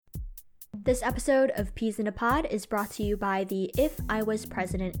This episode of Peas in a Pod is brought to you by the If I Was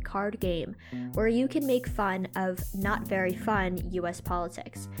President card game, where you can make fun of not very fun US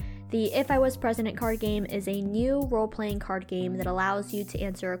politics. The If I Was President card game is a new role-playing card game that allows you to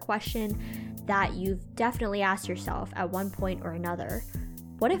answer a question that you've definitely asked yourself at one point or another.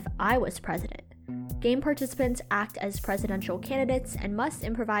 What if I was president? Game participants act as presidential candidates and must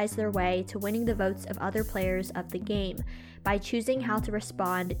improvise their way to winning the votes of other players of the game by choosing how to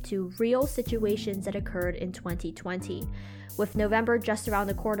respond to real situations that occurred in 2020. With November just around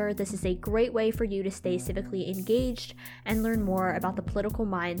the corner, this is a great way for you to stay civically engaged and learn more about the political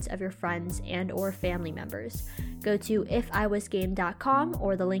minds of your friends and or family members. Go to ifiwasgame.com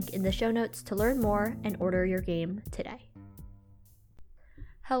or the link in the show notes to learn more and order your game today.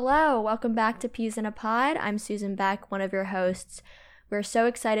 Hello, welcome back to Peas in a Pod. I'm Susan Beck, one of your hosts. We're so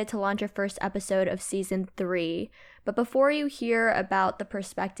excited to launch our first episode of Season 3. But before you hear about the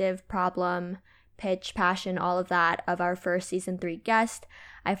perspective, problem, pitch, passion, all of that of our first Season 3 guest,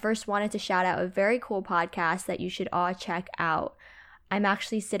 I first wanted to shout out a very cool podcast that you should all check out. I'm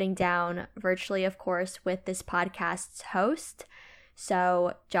actually sitting down virtually, of course, with this podcast's host.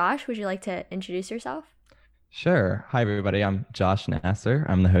 So, Josh, would you like to introduce yourself? Sure. Hi, everybody. I'm Josh Nasser.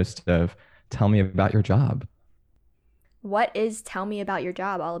 I'm the host of Tell Me About Your Job. What is Tell Me About Your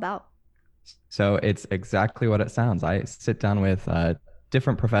Job all about? So it's exactly what it sounds. I sit down with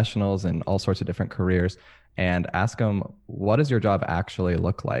different professionals in all sorts of different careers and ask them, what does your job actually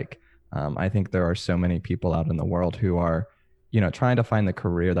look like? I think there are so many people out in the world who are, trying to find the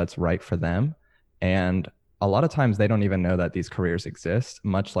career that's right for them. And a lot of times they don't even know that these careers exist,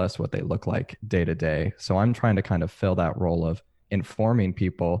 much less what they look like day to day. So I'm trying to kind of fill that role of informing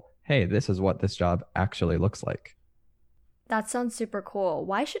people, hey, this is what this job actually looks like. That sounds super cool.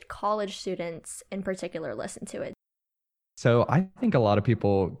 Why should college students in particular listen to it? So I think a lot of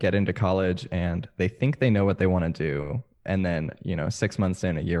people get into college and they think they know what they want to do. And then, 6 months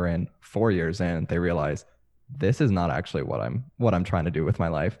in, a year in, 4 years in, they realize this is not actually what I'm trying to do with my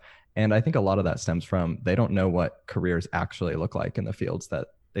life. And I think a lot of that stems from they don't know what careers actually look like in the fields that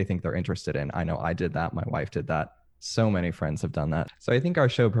they think they're interested in. I know I did that. My wife did that. So many friends have done that. So I think our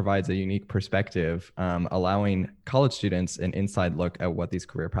show provides a unique perspective, allowing college students an inside look at what these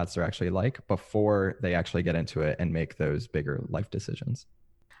career paths are actually like before they actually get into it and make those bigger life decisions.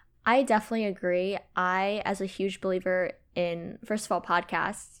 I definitely agree. I, as a huge believer in, first of all,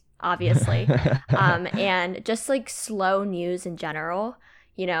 podcasts, obviously, and just like slow news in general,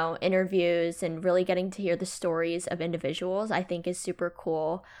 interviews and really getting to hear the stories of individuals, I think is super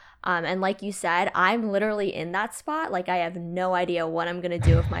cool. And like you said, I'm literally in that spot. Like I have no idea what I'm going to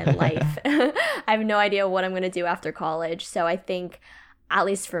do with my life. I have no idea what I'm going to do after college. So I think, at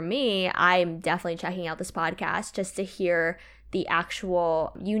least for me, I'm definitely checking out this podcast just to hear the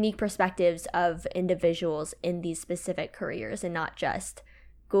actual unique perspectives of individuals in these specific careers and not just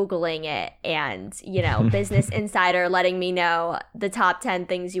Googling it and, Business Insider letting me know the top 10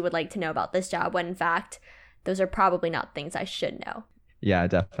 things you would like to know about this job, when in fact, those are probably not things I should know. Yeah,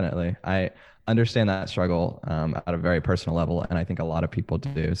 definitely. I understand that struggle at a very personal level, and I think a lot of people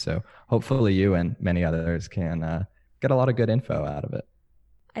do. So hopefully you and many others can get a lot of good info out of it.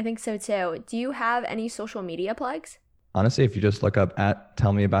 I think so too. Do you have any social media plugs? Honestly, if you just look up at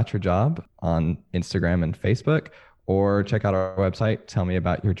Tell Me About Your Job on Instagram and Facebook, or check out our website,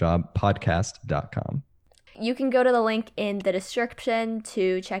 tellmeaboutyourjobpodcast.com. You can go to the link in the description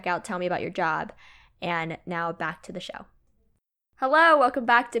to check out Tell Me About Your Job. And now back to the show. Hello, welcome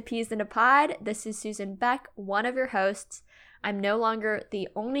back to Peas in a Pod. This is Susan Beck, one of your hosts. I'm no longer the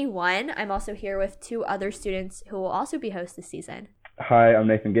only one. I'm also here with two other students who will also be hosts this season. Hi, I'm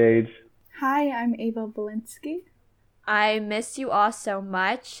Nathan Gage. Hi, I'm Ava Belinsky. I miss you all so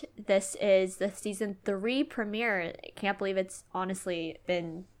much. This is the Season 3 premiere. I can't believe it's honestly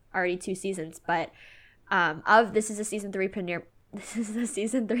been already 2 seasons, but this is a Season 3 premiere. This is the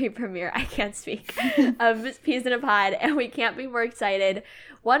Season 3 premiere, I can't speak, of Peas in a Pod, and we can't be more excited.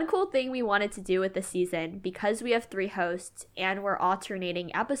 One cool thing we wanted to do with this season, because we have 3 hosts and we're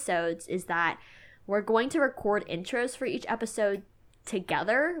alternating episodes, is that we're going to record intros for each episode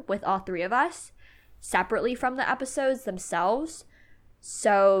together with all 3 of us, separately from the episodes themselves,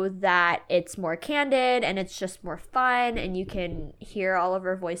 so that it's more candid and it's just more fun and you can hear all of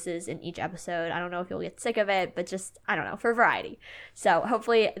our voices in each episode. I don't know if you'll get sick of it, but just, I don't know, for variety. So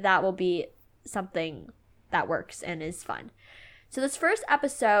hopefully that will be something that works and is fun. So this first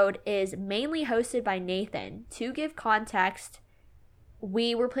episode is mainly hosted by Nathan. To give context,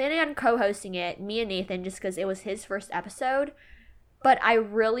 we were planning on co-hosting it, me and Nathan, just because it was his first episode, but I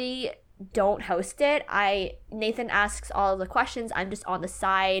really don't host it. Nathan asks all of the questions. I'm just on the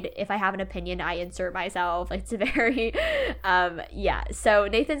side. If I have an opinion, I insert myself. It's very so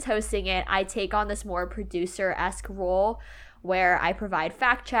Nathan's hosting it. I take on this more producer-esque role where I provide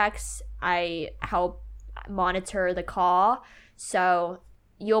fact checks. I help monitor the call. So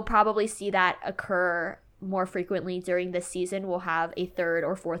you'll probably see that occur more frequently during this season. We'll have a third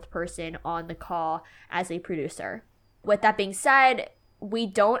or fourth person on the call as a producer. With that being said, we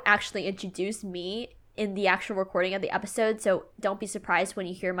don't actually introduce me in the actual recording of the episode, so don't be surprised when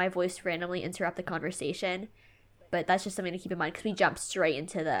you hear my voice randomly interrupt the conversation. But that's just something to keep in mind because we jump straight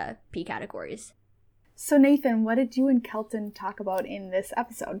into the P categories. So Nathan, what did you and Kelton talk about in this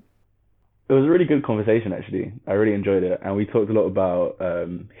episode? It was a really good conversation, actually. I really enjoyed it. And we talked a lot about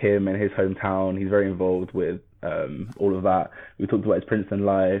him and his hometown. He's very involved with all of that. We talked about his Princeton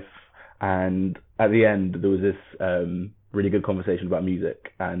life. And at the end, there was this really good conversation about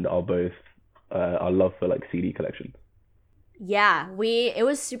music and our love for like CD collections. Yeah, it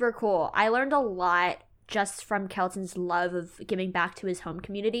was super cool. I learned a lot just from Kelton's love of giving back to his home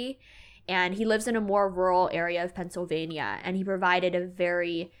community. And he lives in a more rural area of Pennsylvania. And he provided a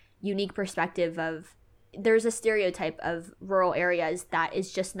very unique perspective of there's a stereotype of rural areas that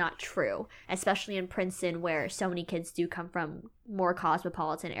is just not true, especially in Princeton where so many kids do come from more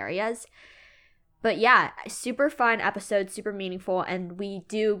cosmopolitan areas. But yeah, super fun episode, super meaningful, and we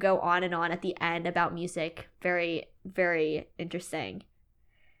do go on and on at the end about music. Very, very interesting.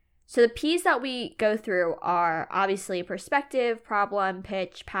 So the P's that we go through are obviously perspective, problem,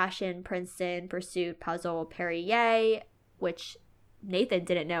 pitch, passion, Princeton, pursuit, puzzle, Perrier, which Nathan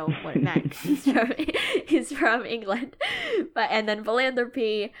didn't know what it meant. He's from England. And then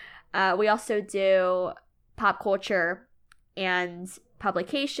philanthropy. We also do pop culture and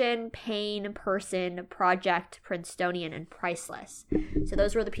publication, pain, person, project, Princetonian, and priceless. So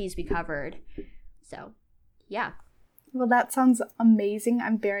those were the P's we covered. So, yeah. Well, that sounds amazing.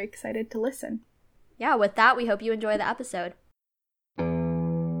 I'm very excited to listen. Yeah, with that, we hope you enjoy the episode.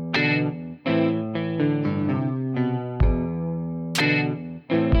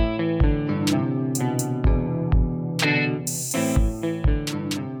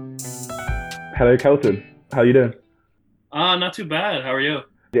 Hello, Kelton. How you doing? Not too bad. How are you?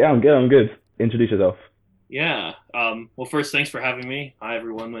 Yeah, I'm good. Introduce yourself. Yeah. Well, first, thanks for having me. Hi,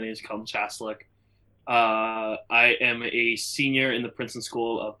 everyone. My name is Kelton Chaslick. I am a senior in the Princeton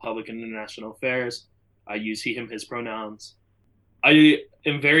School of Public and International Affairs. I use he, him, his pronouns. I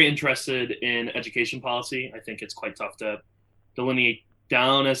am very interested in education policy. I think it's quite tough to delineate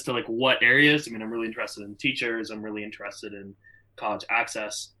down as to like what areas. I mean, I'm really interested in teachers. I'm really interested in college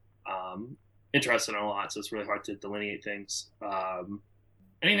access. Interested in a lot, so it's really hard to delineate things.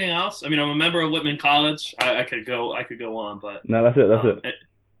 Anything else? I mean, I'm a member of Whitman College. I could go on, but no, that's it.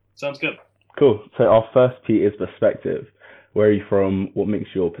 Sounds good. Cool. So our first P is perspective. Where are you from? What makes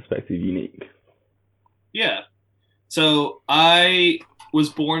your perspective unique? Yeah. So I was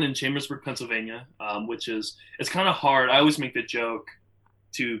born in Chambersburg, Pennsylvania, it's kind of hard. I always make the joke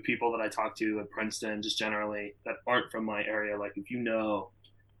to people that I talk to at Princeton, just generally, that aren't from my area. Like, if you know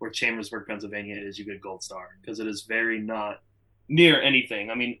where Chambersburg, Pennsylvania is, you get gold star, because it is very not near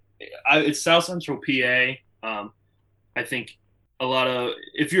anything. I mean, it's South Central PA. I think a lot of,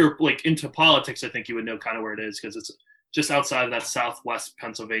 if you're like into politics, I think you would know kind of where it is, because it's just outside of that Southwest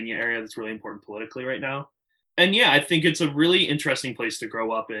Pennsylvania area that's really important politically right now. And yeah, I think it's a really interesting place to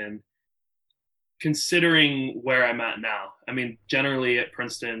grow up in, considering where I'm at now. I mean, generally at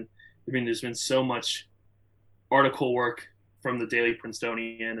Princeton, I mean, there's been so much article work from the Daily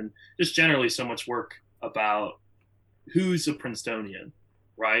Princetonian, and just generally so much work about who's a Princetonian,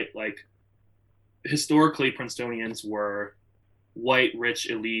 right? Like, historically, Princetonians were white, rich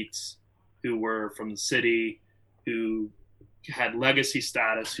elites who were from the city, who had legacy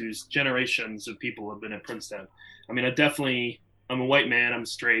status, whose generations of people have been at Princeton. I mean, I'm a white man, I'm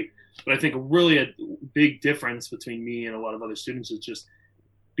straight, but I think really a big difference between me and a lot of other students is just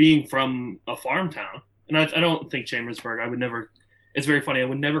being from a farm town. And I don't think Chambersburg, it's very funny, I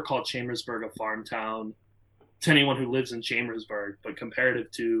would never call Chambersburg a farm town to anyone who lives in Chambersburg, but comparative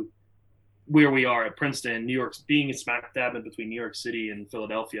to where we are at Princeton, New York, being smack dab in between New York City and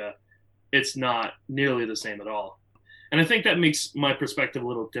Philadelphia, it's not nearly the same at all. And I think that makes my perspective a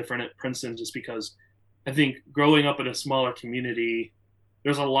little different at Princeton, just because I think growing up in a smaller community,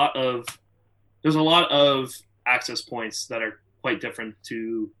 there's a lot of access points that are quite different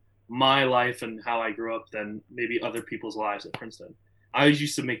to my life and how I grew up than maybe other people's lives at Princeton. I always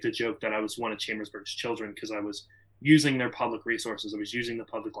used to make the joke that I was one of Chambersburg's children because I was using their public resources. I was using the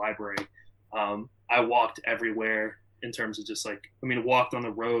public library. I walked everywhere. in terms of just like, I mean, walked on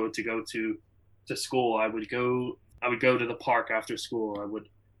the road to go to school. I would go to the park after school. I would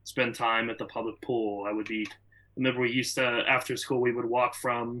spend time at the public pool. I remember we used to, after school, we would walk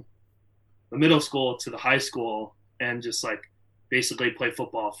from the middle school to the high school and just like basically play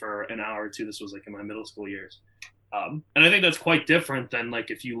football for an hour or two. This was like in my middle school years. And I think that's quite different than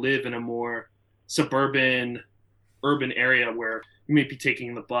like if you live in a more suburban, urban area where you may be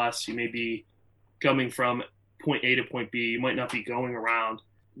taking the bus, you may be coming from point A to point B. You might not be going around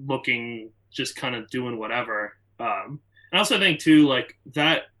looking, just kind of doing whatever. And I also think too, like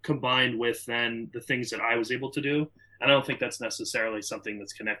that combined with then the things that I was able to do, and I don't think that's necessarily something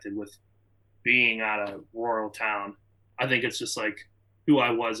that's connected with being at a rural town. I think it's just like who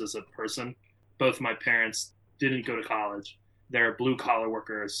I was as a person. Both my parents didn't go to college. They're blue collar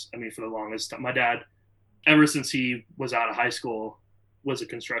workers. I mean, for the longest time, my dad, ever since he was out of high school, was a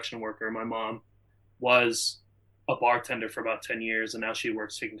construction worker. My mom was a bartender for about 10 years, and now she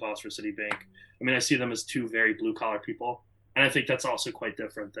works taking calls for Citibank. I mean, I see them as two very blue collar people. And I think that's also quite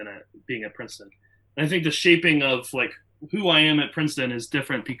different than being at Princeton. And I think the shaping of like who I am at Princeton is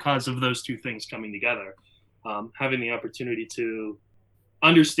different because of those two things coming together. Having the opportunity to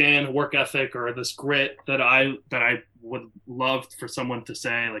understand work ethic or this grit that I would love for someone to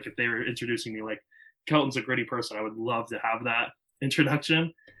say, like if they were introducing me, like Kelton's a gritty person, I would love to have that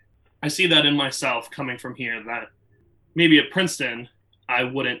introduction. I see that in myself coming from here, that maybe at Princeton, I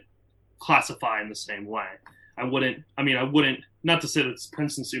wouldn't classify in the same way. I wouldn't, not to say that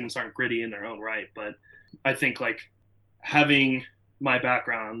Princeton students aren't gritty in their own right, but I think like having my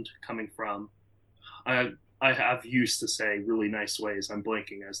background coming from, I have used to say really nice ways. I'm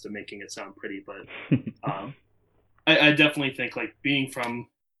blanking as to making it sound pretty, but I definitely think like being from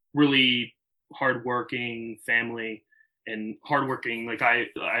really hardworking family and hardworking, like I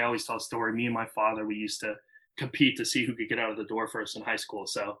always tell a story. Me and my father, we used to compete to see who could get out of the door first in high school.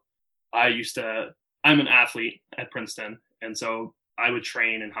 So I'm an athlete at Princeton. And so I would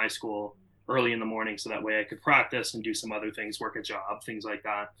train in high school early in the morning so that way I could practice and do some other things, work a job, things like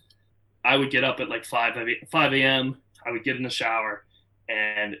that. I would get up at like 5 a.m. I would get in the shower,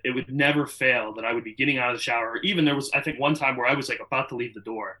 and it would never fail that I would be getting out of the shower. Even there was, I think, one time where I was like about to leave the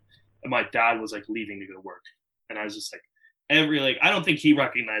door, and my dad was like leaving to go to work. And I was just like, I don't think he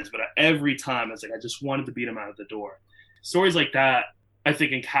recognized, but every time I was like, I just wanted to beat him out of the door. Stories like that, I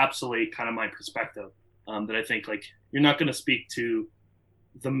think, encapsulate kind of my perspective. That I think like you're not going to speak to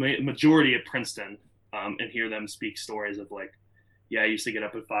the majority at Princeton and hear them speak stories of like, yeah, I used to get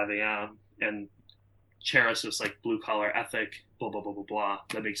up at 5 a.m. and cherish this like blue collar ethic, blah, blah, blah, blah, blah.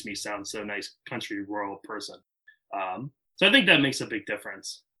 That makes me sound so nice, country, rural person. So I think that makes a big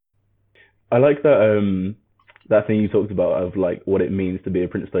difference. I like that that thing you talked about of like what it means to be a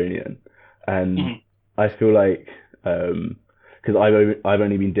Princetonian. And I feel like, because I've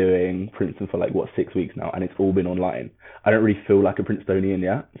only been doing Princeton for like 6 weeks now, and it's all been online. I don't really feel like a Princetonian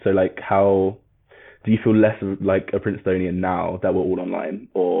yet. So like, how do you feel less like a Princetonian now that we're all online,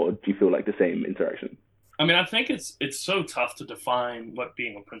 or do you feel like the same interaction? I mean, I think it's so tough to define what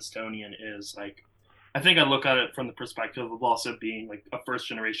being a Princetonian is. Like, I think I look at it from the perspective of also being like a first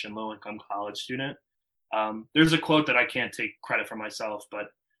generation low income college student. There's a quote that I can't take credit for myself, but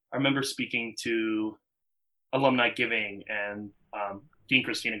I remember speaking to Alumni Giving, and Dean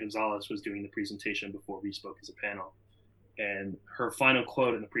Christina Gonzalez was doing the presentation before we spoke as a panel. And her final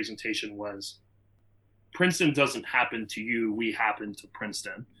quote in the presentation was, "Princeton doesn't happen to you, we happen to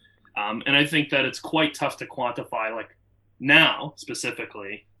Princeton." And I think that it's quite tough to quantify, like now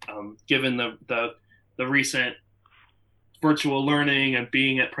specifically, given the recent virtual learning and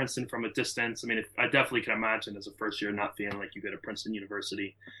being at Princeton from a distance. I mean, I definitely can imagine as a first year not feeling like you go to Princeton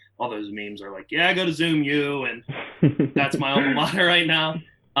University. All those memes are like, yeah, I go to Zoom U, and that's my alma mater right now.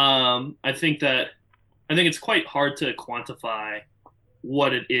 I think it's quite hard to quantify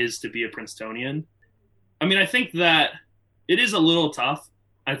what it is to be a Princetonian. I mean, I think that it is a little tough.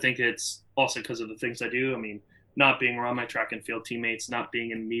 I think it's also because of the things I do. I mean, not being around my track and field teammates, not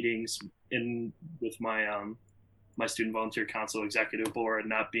being in meetings with my my student volunteer council executive board,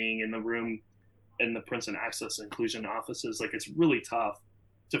 not being in the room in the Princeton Access and Inclusion offices. Like, it's really tough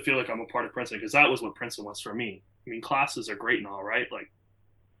to feel like I'm a part of Princeton, because that was what Princeton was for me. I mean, classes are great and all, right? Like,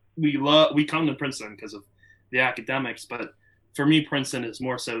 we come to Princeton because of the academics, but for me, Princeton is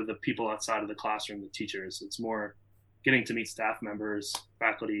more so the people outside of the classroom, the teachers. It's more getting to meet staff members,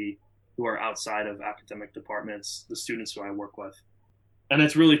 faculty who are outside of academic departments, the students who I work with. And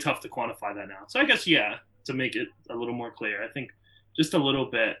it's really tough to quantify that now. So I guess, yeah, to make it a little more clear, I think just a little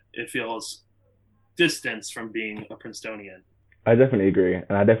bit, it feels distance from being a Princetonian. I definitely agree.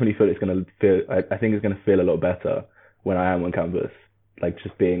 And I definitely feel I think it's going to feel a lot better when I am on campus, like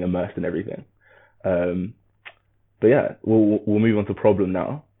just being immersed in everything. But yeah, we'll move on to problem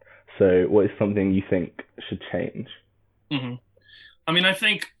now. So what is something you think should change? Mm-hmm. I mean, I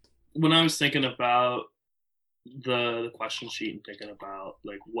think when I was thinking about the question sheet and thinking about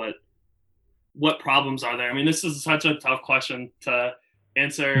like what problems are there, I mean, this is such a tough question to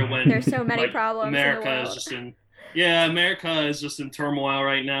answer when there's so many like, problems America in the world. America is just in turmoil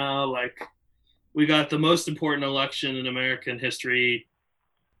right now. Like, we got the most important election in American history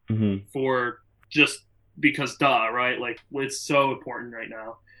for just because right? Like, it's so important right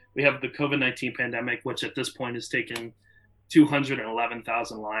now. We have the COVID-19 pandemic, which at this point has taken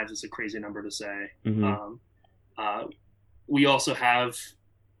 211,000 lives. It's a crazy number to say. We also have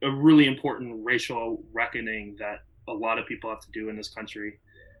a really important racial reckoning that a lot of people have to do in this country.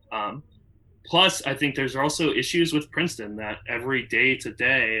 Plus, I think there's also issues with Princeton that every day to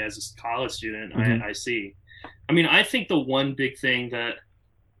day as a college student I see. I mean, I think the one big thing that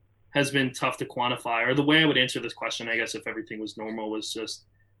has been tough to quantify, or the way I would answer this question, I guess if everything was normal, was just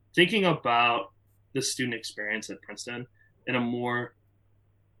thinking about the student experience at Princeton in a more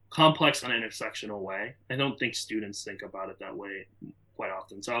complex and intersectional way. I don't think students think about it that way quite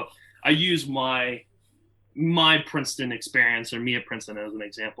often. So I use my Princeton experience, or me at Princeton, as an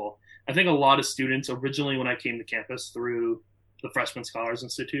example. I think a lot of students originally, when I came to campus through the Freshman Scholars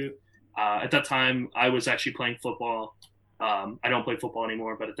Institute, at that time I was actually playing football. I don't play football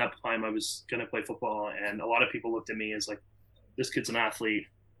anymore, but at that time I was going to play football, and a lot of people looked at me as like, this kid's an athlete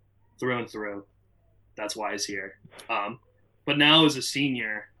through and through. That's why he's here. But now as a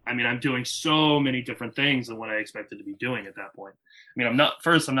senior, I mean, I'm doing so many different things than what I expected to be doing at that point. I mean, I'm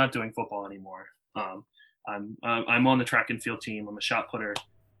not doing football anymore. I'm on the track and field team. I'm a shot putter.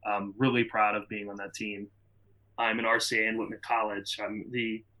 I'm really proud of being on that team. I'm an RCA in Whitman College. I'm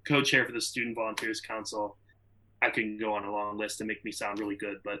the co-chair for the Student Volunteers Council. I can go on a long list to make me sound really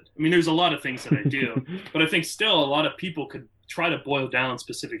good, but I mean, there's a lot of things that I do, but I think still a lot of people could try to boil down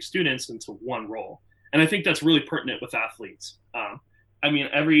specific students into one role. And I think that's really pertinent with athletes. I mean,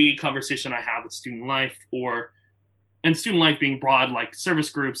 every conversation I have with student life, and student life being broad, like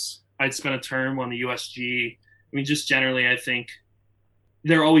service groups, I'd spent a term on the USG. I mean, just generally, I think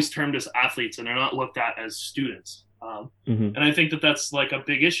they're always termed as athletes and they're not looked at as students. And I think that that's like a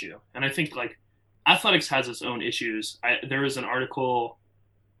big issue. And I think like athletics has its own issues. There was an article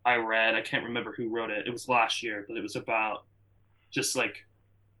I read, I can't remember who wrote it. It was last year, but it was about just like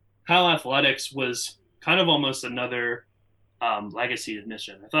how athletics was kind of almost another legacy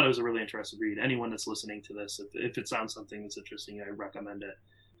admission. I thought it was a really interesting read. Anyone that's listening to this, if it sounds something that's interesting, I recommend it.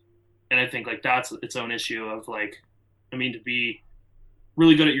 And I think like that's its own issue of like, I mean, to be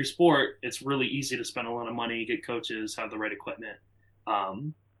really good at your sport, it's really easy to spend a lot of money, get coaches, have the right equipment.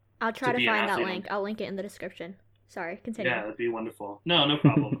 I'll try to find that link. I'll link it in the description. Sorry, continue. Yeah, that'd be wonderful. No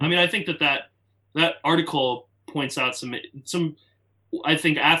problem. I mean, I think that article points out some. I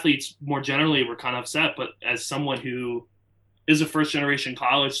think athletes more generally were kind of upset, but as someone who is a first generation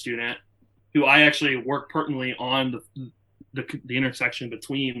college student, who I actually work pertinently on the intersection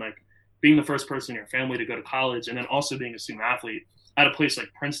between like being the first person in your family to go to college and then also being a student athlete at a place like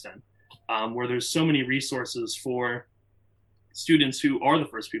Princeton, where there's so many resources for students who are the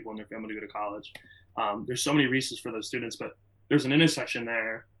first people in their family to go to college. There's so many resources for those students, but there's an intersection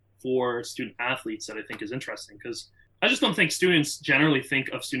there for student athletes that I think is interesting, because I just don't think students generally think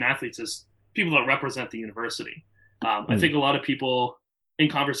of student athletes as people that represent the university. I think a lot of people in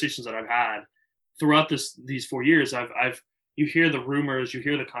conversations that I've had throughout these 4 years, you hear the rumors, you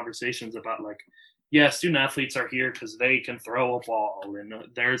hear the conversations about like, yeah, student athletes are here because they can throw a ball and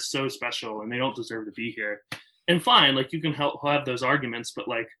they're so special and they don't deserve to be here. And fine, like you can have those arguments, but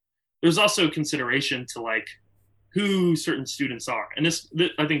like there's also consideration to like who certain students are. And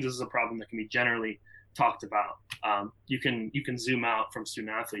I think this is a problem that can be generally talked about. You can zoom out from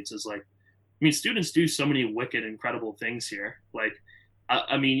student athletes as like, I mean, students do so many wicked, incredible things here. Like,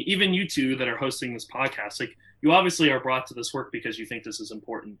 I mean, even you two that are hosting this podcast, like you obviously are brought to this work because you think this is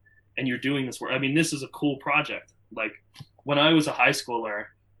important and you're doing this work. I mean, this is a cool project. Like when I was a high schooler,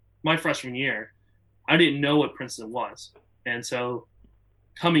 my freshman year, I didn't know what Princeton was. And so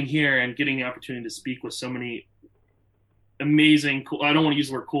coming here and getting the opportunity to speak with so many amazing, cool, I don't want to use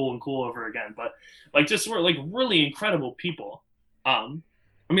the word cool and cool over again, but like just were like really incredible people.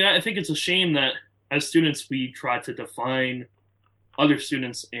 I mean, I think it's a shame that as students, we try to define other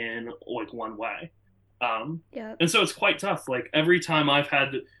students in like one way. And so it's quite tough. Like every time I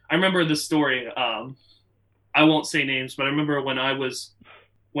remember this story, I won't say names, but I remember when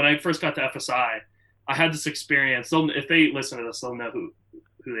I first got to FSI, I had this experience. If they listen to this, they'll know who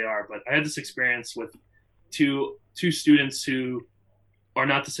they are. But I had this experience with two two students who are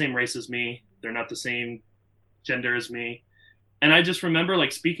not the same race as me. They're not the same gender as me. And I just remember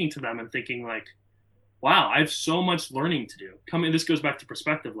like speaking to them and thinking like, wow, I have so much learning to do. This goes back to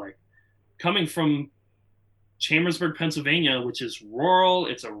perspective, like coming from Chambersburg, Pennsylvania, which is rural.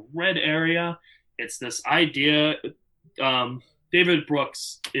 It's a red area. It's this idea. David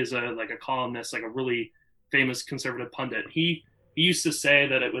Brooks is a columnist, like a really famous conservative pundit. He used to say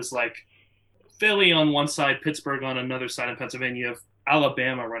that it was like Philly on one side, Pittsburgh on another side in Pennsylvania, you have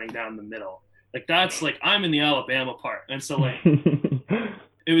Alabama running down the middle. Like that's like I'm in the Alabama part. And so like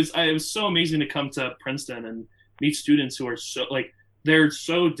it was so amazing to come to Princeton and meet students who are so like they're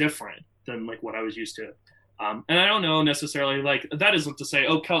so different than like what I was used to. And I don't know necessarily like that isn't to say,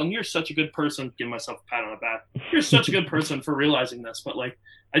 oh, Kelton, you're such a good person. Give myself a pat on the back. You're such a good person for realizing this. But like,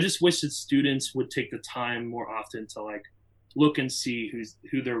 I just wish that students would take the time more often to like look and see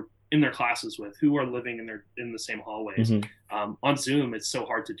who they're in their classes with, who are living in the same hallways. Mm-hmm. On Zoom, it's so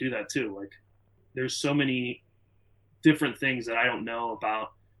hard to do that too. Like, there's so many different things that I don't know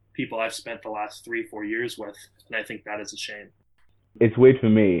about people I've spent the last 3-4 years with, and I think that is a shame. It's weird for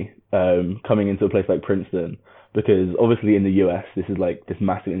me coming into a place like Princeton, because obviously in the US, this is like this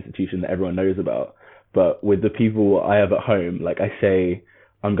massive institution that everyone knows about. But with the people I have at home, like I say,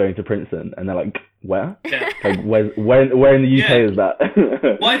 I'm going to Princeton, and they're like, where? Yeah. Like, where in the UK is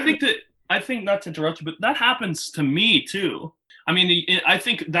that? Well, I think not to interrupt you, but that happens to me too. I mean, I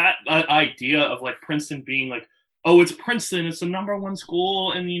think that idea of like Princeton being like, oh, it's Princeton, it's the #1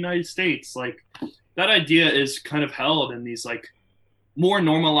 school in the United States. Like that idea is kind of held in these like more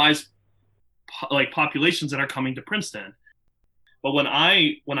normalized like populations that are coming to Princeton. But when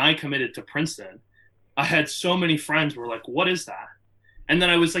I committed to Princeton, I had so many friends who were like, what is that? And then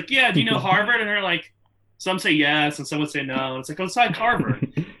I was like, yeah, do you know Harvard? And they're like, some say yes, and some would say no. And it's like, oh, it's like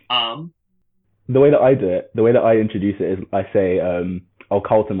Harvard. The way that I do it, the way that I introduce it is I say, oh,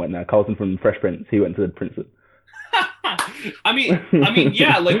 Carlton went there. Carlton from Fresh Prince, he went to Princeton. I mean,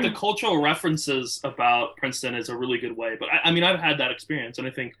 yeah, like the cultural references about Princeton is a really good way. But I mean, I've had that experience, and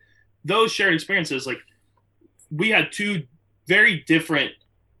I think those shared experiences, like we had two very different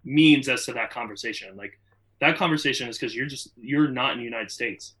means as to that conversation. Like that conversation is because you're not in the United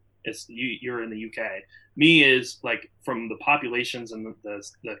States. It's you're in the UK. Me is like from the populations and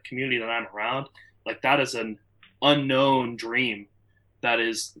the community that I'm around. Like that is an unknown dream that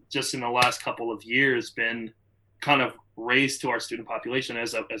is just in the last couple of years been kind of raised to our student population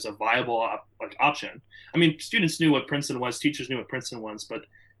as a viable option. I mean, students knew what Princeton was, teachers knew what Princeton was, but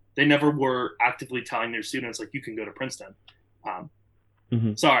they never were actively telling their students like you can go to Princeton.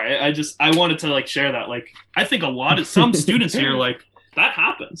 Sorry, I wanted to like share that. Like I think some students here like that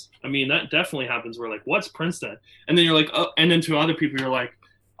happens. I mean, that definitely happens. We're like, what's Princeton? And then you're like, oh, and then to other people you're like,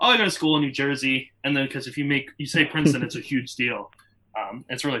 oh, I go to school in New Jersey. And then because if you say Princeton, it's a huge deal.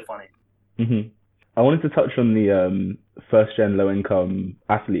 It's really funny. Mm-hmm. I wanted to touch on the first-gen low-income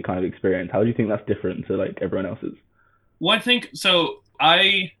athlete kind of experience. How do you think that's different to like everyone else's? Well, I think so.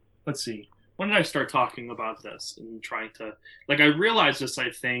 Let's see. When did I start talking about this and trying to like? I realized this. I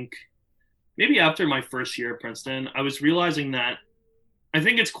think maybe after my first year at Princeton, I was realizing that I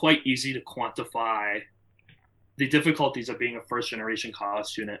think it's quite easy to quantify the difficulties of being a first-generation college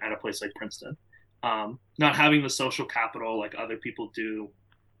student at a place like Princeton. Not having the social capital like other people do.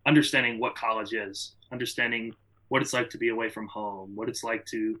 Understanding what college is, understanding what it's like to be away from home, what it's like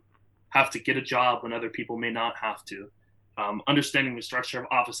to have to get a job when other people may not have to, understanding the structure of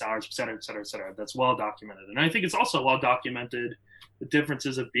office hours, et cetera, et cetera, et cetera. That's well documented. And I think it's also well documented the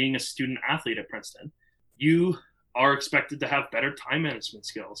differences of being a student athlete at Princeton. You are expected to have better time management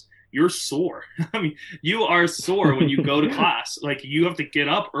skills. You're sore. I mean, you are sore when you go to class. Like you have to get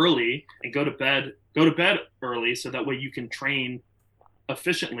up early and go to bed early so that way you can train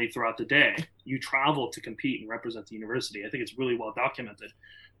efficiently throughout the day. You travel to compete and represent the university. I think it's really well documented.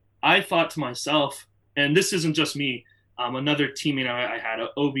 I thought to myself, and this isn't just me, another teammate I had,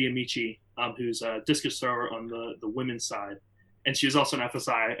 Obi Amici, who's a discus thrower on the women's side, and she was also an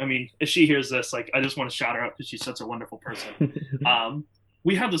FSI. I mean, if she hears this, like, I just want to shout her out because she's such a wonderful person.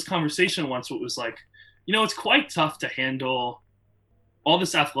 We had this conversation once where it was like, you know, it's quite tough to handle all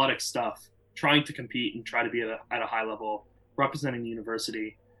this athletic stuff, trying to compete and try to be at a high level, representing the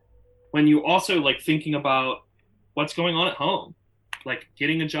university, when you also like thinking about what's going on at home, like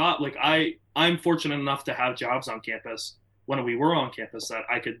getting a job. Like I'm fortunate enough to have jobs on campus when we were on campus that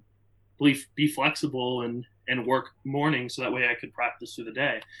I could be flexible and work mornings so that way I could practice through the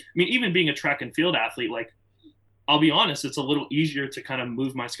day. I mean, even being a track and field athlete, like I'll be honest, it's a little easier to kind of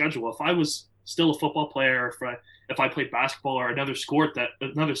move my schedule. If I was still a football player, if I played basketball or another sport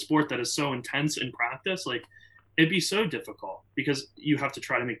that is so intense in practice, like it'd be so difficult because you have to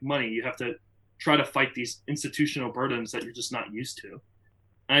try to make money. You have to try to fight these institutional burdens that you're just not used to.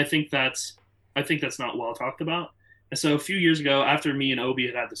 And I think that's not well talked about. And so a few years ago, after me and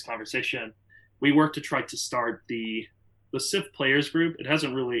Obi had this conversation, we worked to try to start the SIF players group. It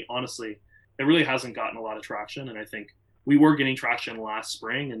really hasn't gotten a lot of traction. And I think we were getting traction last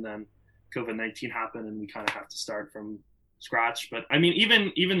spring, and then COVID-19 happened, and we kind of have to start from scratch. But I mean,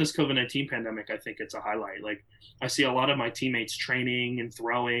 even this COVID-19 pandemic, I think it's a highlight. Like, I see a lot of my teammates training and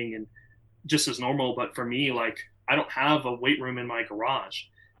throwing and just as normal. But for me, like, I don't have a weight room in my garage.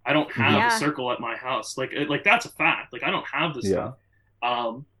 I don't have a circle at my house. Like that's a fact. Like, I don't have this stuff.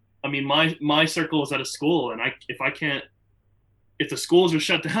 I mean, my circle is at a school, and if the schools are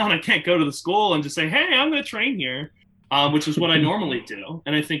shut down, I can't go to the school and just say, hey, I'm going to train here, which is what I normally do.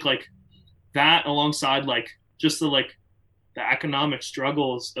 And I think like that, alongside like just the economic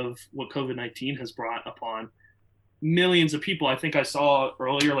struggles of what COVID-19 has brought upon millions of people. I think I saw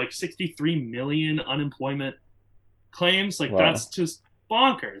earlier, like 63 million unemployment claims. Like, that's just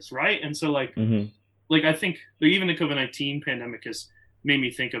bonkers, right? And so like I think even the COVID-19 pandemic has made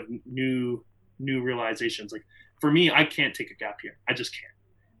me think of new realizations. Like, for me, I can't take a gap year. I just can't.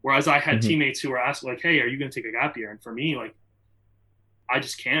 Whereas I had teammates who were asking like, hey, are you going to take a gap year? And for me, like, I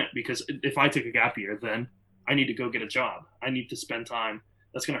just can't, because if I take a gap year, then I need to go get a job. I need to spend time.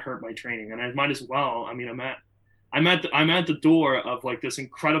 That's going to hurt my training. And I might as well. I mean, I'm at the door of like this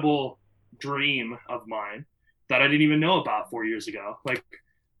incredible dream of mine that I didn't even know about 4 years ago. Like,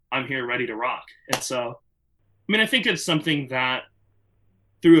 I'm here ready to rock. And so, I mean, I think it's something that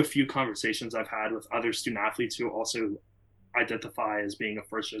through a few conversations I've had with other student athletes who also identify as being a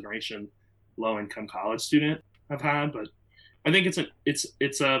first generation low income college student I've had, but I think it's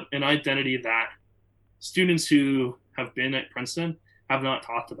an identity that students who have been at Princeton have not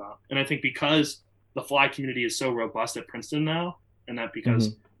talked about. And I think because the fly community is so robust at Princeton now, and that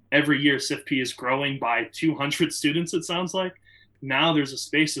because every year SIFP is growing by 200 students, it sounds like, now there's a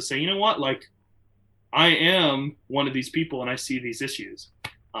space to say, you know what, like, I am one of these people and I see these issues.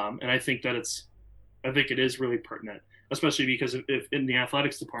 And I think that it is really pertinent, especially because if in the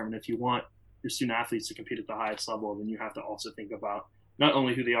athletics department, if you want your student athletes to compete at the highest level, then you have to also think about not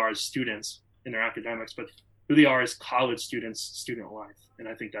only who they are as students in their academics, but who they are as college students, student life. And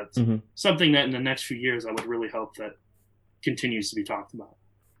I think that's something that in the next few years, I would really hope that continues to be talked about.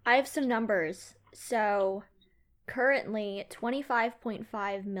 I have some numbers. So currently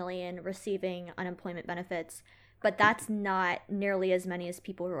 25.5 million receiving unemployment benefits, but that's not nearly as many as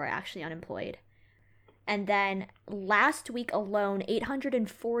people who are actually unemployed. And then last week alone,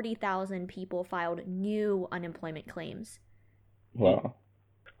 840,000 people filed new unemployment claims. Wow.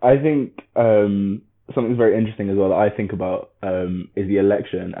 I think something very interesting as well that I think about is the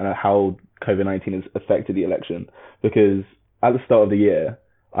election and how COVID-19 has affected the election. Because at the start of the year,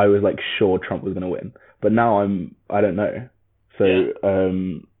 I was like sure Trump was going to win. But now I don't know. So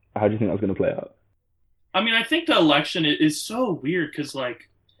how do you think that's going to play out? I mean, I think the election is so weird because, like,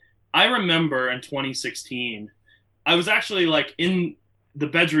 I remember in 2016, I was actually, like, in the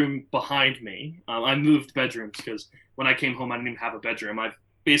bedroom behind me. I moved bedrooms because when I came home, I didn't even have a bedroom. I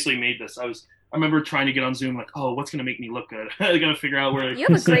basically made this. I remember trying to get on Zoom, like, oh, what's going to make me look good? I got to figure out where. You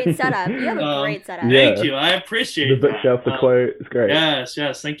have a great setup. Thank you. I appreciate the bookshelf, the quote. It's great.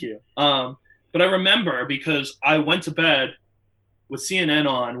 Yes, thank you. But I remember because I went to bed with CNN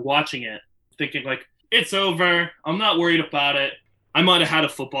on, watching it, thinking, like, it's over. I'm not worried about it. I might have had a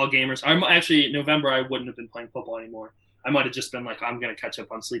football game actually, in November, I wouldn't have been playing football anymore. I might have just been like, I'm going to catch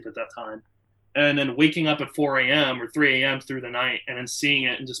up on sleep at that time. And then waking up at 4 a.m. or 3 a.m. through the night and then seeing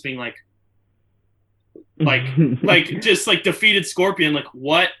it and just being like just like defeated scorpion, like,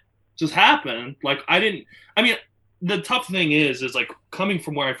 what just happened? Like, the tough thing is like coming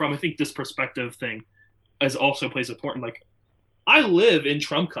from where I'm from, I think this perspective thing also plays important. Like, I live in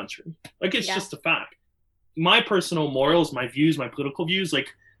Trump country. Like, it's just a fact. My personal morals, my views, my political views, like,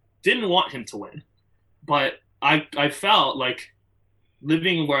 didn't want him to win. But I felt like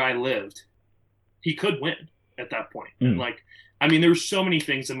living where I lived, he could win at that point. And like, I mean, there were so many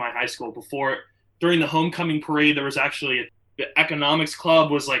things in my high school during the homecoming parade, there was actually the economics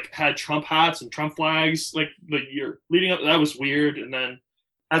club was like, had Trump hats and Trump flags, like the year leading up. That was weird. And then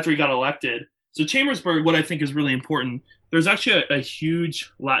after he got elected, so Chambersburg, what I think is really important, there's actually a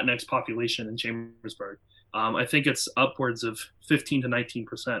huge Latinx population in Chambersburg. I think it's upwards of 15 to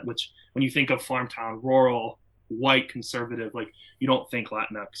 19%, which when you think of farm town, rural, white, conservative, like, you don't think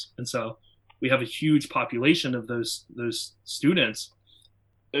Latinx. And so we have a huge population of those students.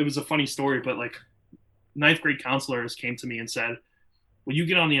 It was a funny story, but like, ninth grade counselors came to me and said, will you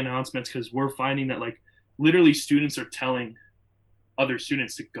get on the announcements? Because we're finding that, like, literally students are telling other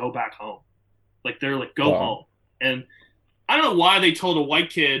students to go back home. Like they're like, go home. And I don't know why they told a white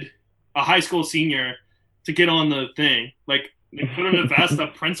kid, a high school senior, to get on the thing. Like they put him in a vest, a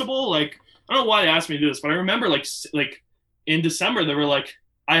principal. Like I don't know why they asked me to do this, but I remember like in December they were like,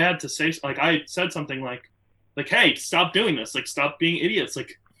 I had to say, like I said something like, hey, stop doing this. Like stop being idiots.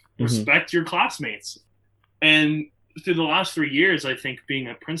 Like respect your classmates. And through the last 3 years, I think being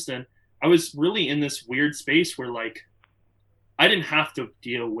at Princeton, I was really in this weird space where like I didn't have to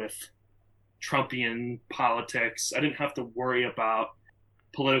deal with Trumpian politics. I didn't have to worry about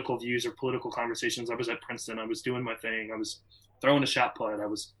political views or political conversations. I was at Princeton. I was doing my thing. I was throwing a shot put. I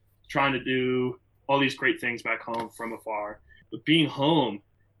was trying to do all these great things back home from afar. But being home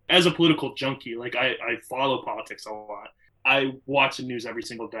as a political junkie, like I follow politics a lot. I watch the news every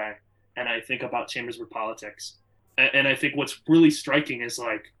single day, and I think about Chambersburg politics. And I think what's really striking is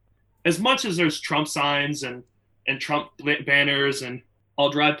like, as much as there's Trump signs and Trump banners, and I'll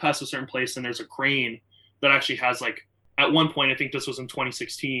drive past a certain place and there's a crane that actually has like, at one point, I think this was in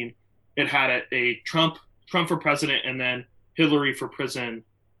 2016, it had a Trump for president and then Hillary for prison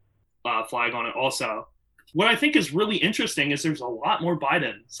flag on it also. What I think is really interesting is there's a lot more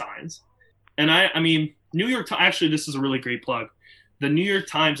Biden signs. And I mean, New York Times, actually, this is a really great plug. The New York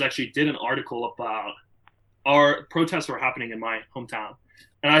Times actually did an article about our protests were happening in my hometown.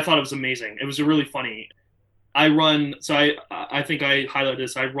 And I thought it was amazing. It was really funny. I think I highlighted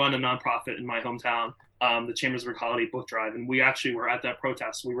this. I run a nonprofit in my hometown, the Chambersburg Holiday Book Drive. And we actually were at that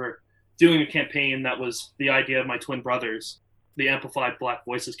protest. We were doing a campaign that was the idea of my twin brothers, the Amplified Black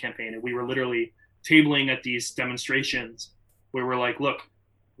Voices campaign. And we were literally tabling at these demonstrations where we're like, look,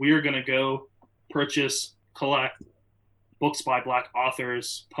 we are going to go collect books by Black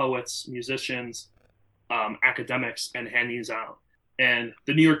authors, poets, musicians, academics, and hand these out. And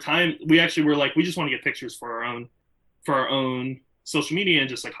the New York Times, we actually were like, we just want to get pictures for our own social media and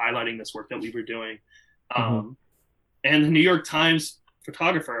just like highlighting this work that we were doing. And the New York Times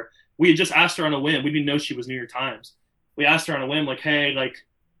photographer, we had just asked her on a whim. We didn't know she was New York Times. We asked her on a whim, like, hey, like,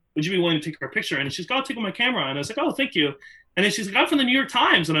 would you be willing to take our picture? And she's like, I'll take my camera. And I was like, oh, thank you. And then she's like, I'm from the New York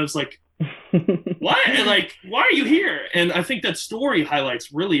Times. And I was like, what? And like, why are you here? And I think that story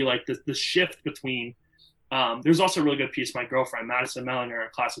highlights really like the shift between, there's also a really good piece my girlfriend, Madison Mellinger,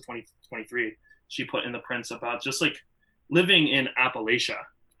 class of 2023, she put in the Prince about just like living in Appalachia.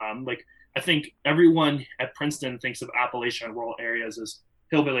 Like I think everyone at Princeton thinks of Appalachia and rural areas as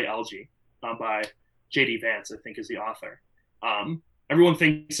Hillbilly Elegy by J.D. Vance, I think is the author. Everyone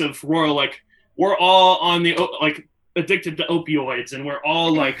thinks of rural, like we're all on the, like addicted to opioids and we're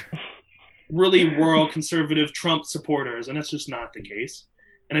all like really rural conservative Trump supporters. And that's just not the case.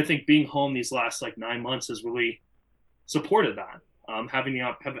 And I think being home these last like 9 months has really supported that.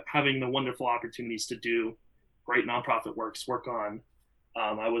 Having the wonderful opportunities to do great nonprofit work on.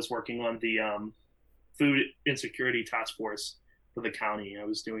 I was working on the food insecurity task force for the county. I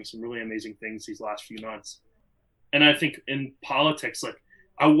was doing some really amazing things these last few months. And I think in politics, like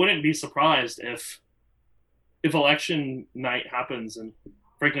I wouldn't be surprised if election night happens in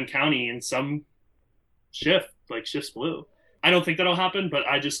Franklin County and some shifts blue. I don't think that'll happen, but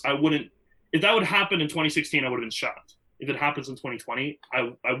I wouldn't, if that would happen in 2016, I would have been shocked. If it happens in 2020,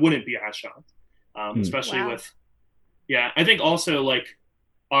 I wouldn't be as shocked. Especially with, I think also like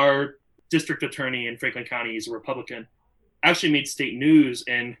our district attorney in Franklin County is a Republican, actually made state news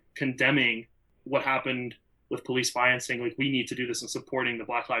in condemning what happened with police violence, saying like, we need to do this and supporting the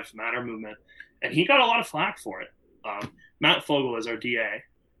Black Lives Matter movement. And he got a lot of flack for it. Matt Fogel is our DA.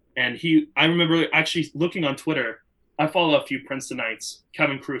 And I remember actually looking on Twitter, I follow a few Princetonites,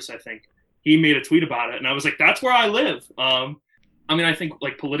 Kevin Cruz, I think. He made a tweet about it. And I was like, that's where I live. I mean, I think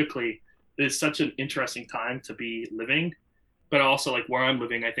like politically, it's such an interesting time to be living. But also like where I'm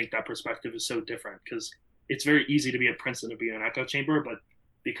living, I think that perspective is so different because it's very easy to be at Princeton to be in an echo chamber. But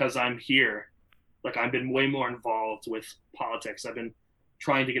because I'm here, like I've been way more involved with politics. I've been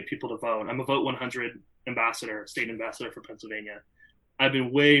trying to get people to vote. I'm a Vote 100 ambassador, state ambassador for Pennsylvania. I've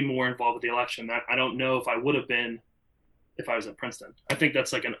been way more involved with the election that I don't know if I would have been if I was at Princeton. I think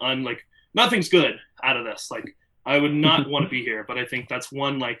that's like nothing's good out of this. Like I would not want to be here, but I think that's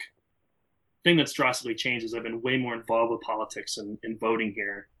one like thing that's drastically changed is I've been way more involved with politics and voting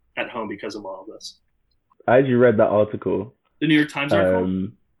here at home because of all of this. I actually read that article. The New York Times article?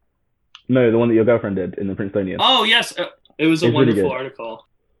 No, the one that your girlfriend did in the Princetonian. Oh, yes. It was a wonderful article.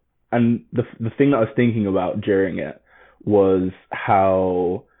 And the thing that I was thinking about during it was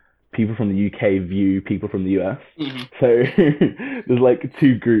how people from the UK view people from the US. Mm-hmm. So there's like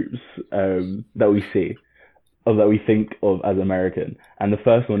two groups that we see, or that we think of as American. And the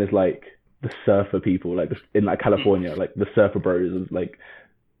first one is like the surfer people, like in like California, like the surfer bros, like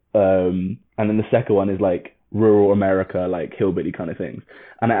and then the second one is like rural America, like hillbilly kind of things.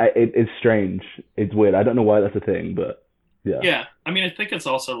 And it's strange, it's weird. I don't know why that's a thing, but yeah. Yeah, I mean, I think it's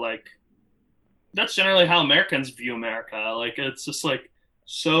also like that's generally how Americans view America. Like it's just like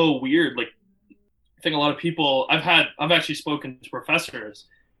so weird. Like I think a lot of people I've actually spoken to professors,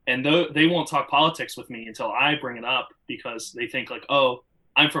 and they won't talk politics with me until I bring it up because they think like, oh,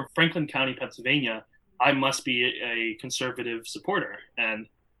 I'm from Franklin County, Pennsylvania. I must be a conservative supporter, and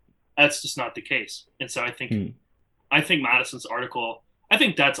that's just not the case. And so I think Madison's article, I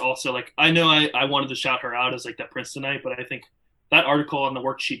think that's also like, I know I wanted to shout her out as like that Princetonite, but I think that article and the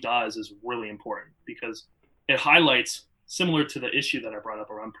work she does is really important because it highlights, similar to the issue that I brought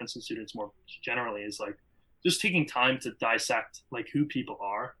up around Princeton students more generally, is like just taking time to dissect like who people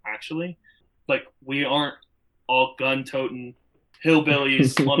are actually. Like we aren't all gun-toting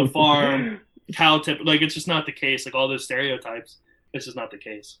hillbillies on a farm, cow tip. Like it's just not the case. Like all those stereotypes, it's just not the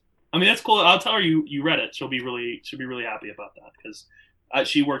case. I mean, that's cool. I'll tell her you read it. She'll be really happy about that because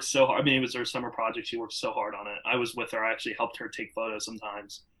she works so hard. I mean, it was her summer project. She worked so hard on it. I was with her. I actually helped her take photos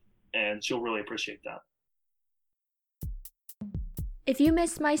sometimes, and she'll really appreciate that. If you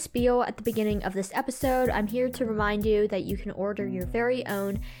missed my spiel at the beginning of this episode, I'm here to remind you that you can order your very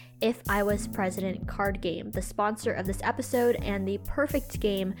own If I Was President card game, the sponsor of this episode and the perfect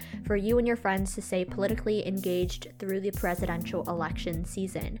game for you and your friends to stay politically engaged through the presidential election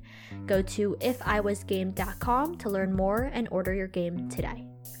season. Go to ifiwasgame.com to learn more and order your game today.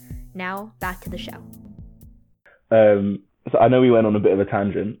 Now, back to the show. So I know we went on a bit of a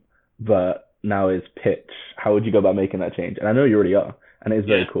tangent, but now is pitch. How would you go about making that change? And I know you already are, and it's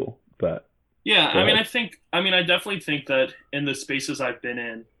very cool, but yeah, I mean, I definitely think that in the spaces I've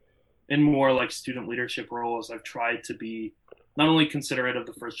been in more like student leadership roles, I've tried to be not only considerate of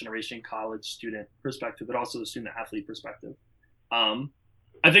the first generation college student perspective, but also the student athlete perspective.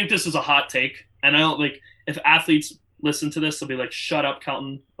 I think this is a hot take, and I don't like if athletes listen to this, they'll be like, "Shut up,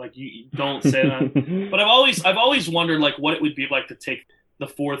 Kelton! Like you don't say that." But I've always wondered like what it would be like to take the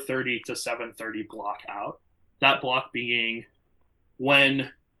 4:30 to 7:30 block out. That block being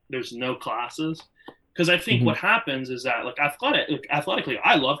when there's no classes. Because I think what happens is that like athletically,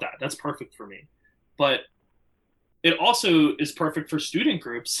 I love that. That's perfect for me. But it also is perfect for student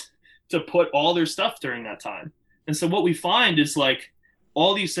groups to put all their stuff during that time. And so what we find is like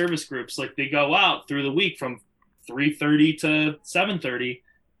all these service groups, like they go out through the week from 3:30 to 7:30,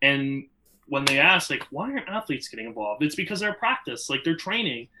 and when they ask like why aren't athletes getting involved, it's because they're practice, like they're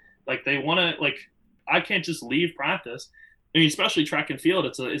training, like they want to, like I can't just leave practice. I mean, especially track and field,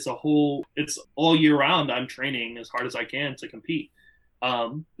 it's all year round. I'm training as hard as I can to compete.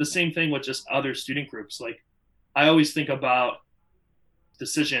 The same thing with just other student groups. Like I always think about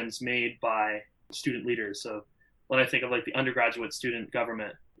decisions made by student leaders. So when I think of like the undergraduate student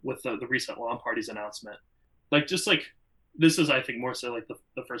government with the recent lawn parties announcement, like just like this is, I think, more so like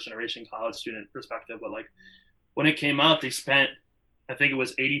the first generation college student perspective, but like when it came out, they spent, I think it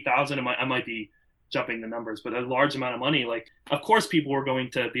was 80,000. I might be jumping the numbers, but a large amount of money. Like, of course, people were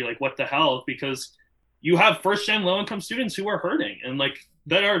going to be like, what the hell? Because you have first gen low income students who are hurting and like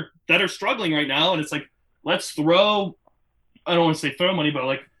that are struggling right now. And it's like, let's throw, I don't want to say throw money, but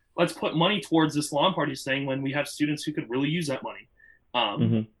like, let's put money towards this lawn parties thing when we have students who could really use that money.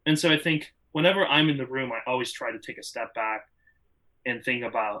 And so I think whenever I'm in the room, I always try to take a step back and think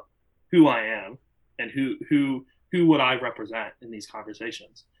about who I am and who would I represent in these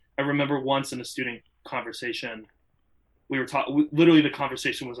conversations. I remember once in a student conversation, we were talking, literally the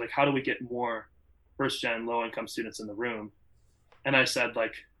conversation was like, how do we get more first gen low income students in the room? And I said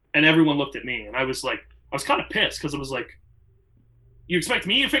like, and everyone looked at me and I was kind of pissed because it was like, you expect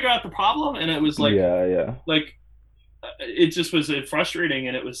me to figure out the problem? And it was like, like it just was frustrating.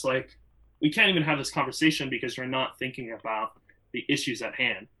 And it was like, we can't even have this conversation because you're not thinking about the issues at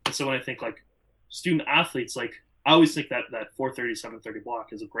hand. And so when I think like student athletes, like I always think that 4:30, 7:30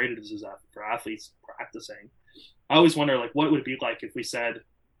 block is as great as is for athletes practicing. I always wonder like what it would be like if we said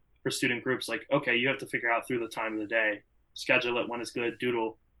for student groups, like, okay, you have to figure out through the time of the day, schedule it when it's good,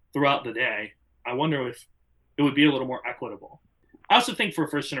 doodle throughout the day. I wonder if it would be a little more equitable. I also think for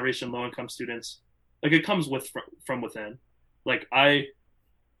first generation low income students, like it comes from within. Like I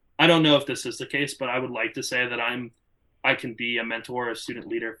don't know if this is the case, but I would like to say that I can be a mentor, a student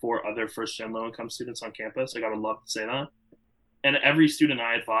leader for other first gen low income students on campus. Like I would love to say that. And every student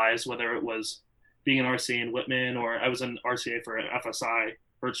I advise, whether it was being an RCA in Whitman or I was an RCA for an FSI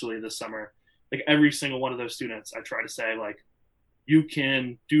virtually this summer, like every single one of those students, I try to say like, you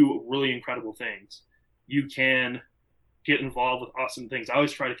can do really incredible things. You can get involved with awesome things. I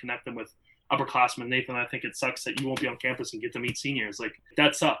always try to connect them with upperclassmen, Nathan, I think it sucks that you won't be on campus and get to meet seniors. Like,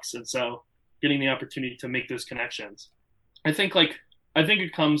 that sucks. And so getting the opportunity to make those connections, I think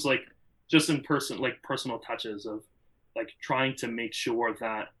it comes like just in person, like personal touches of like trying to make sure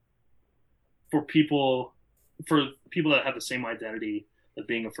that for people that have the same identity of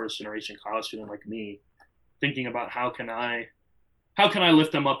being a first generation college student like me, thinking about how can I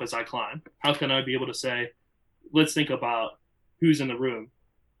lift them up as I climb? How can I be able to say, let's think about who's in the room.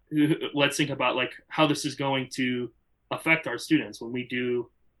 Let's think about like how this is going to affect our students when we do,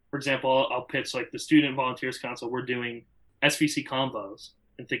 for example, I'll pitch like the Student Volunteers Council. We're doing SVC combos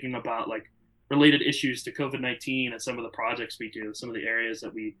and thinking about like related issues to COVID-19 and some of the projects we do, some of the areas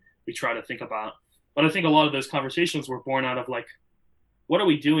that we try to think about. But I think a lot of those conversations were born out of like, what are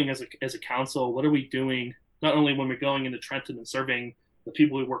we doing as a council? What are we doing not only when we're going into Trenton and serving the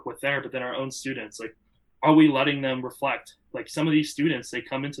people we work with there, but then our own students? Like, are we letting them reflect? Like, some of these students, they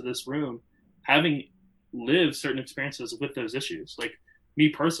come into this room having lived certain experiences with those issues. Like, me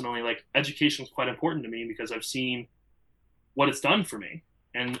personally, like, education is quite important to me because I've seen what it's done for me.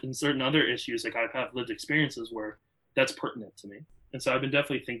 And in certain other issues, like, I've had lived experiences where that's pertinent to me. And so I've been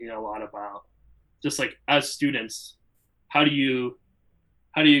definitely thinking a lot about just like, as students, how do you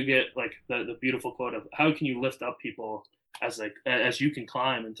get like the beautiful quote of how can you lift up people as you can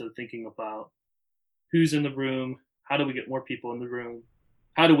climb, into thinking about who's in the room, how do we get more people in the room,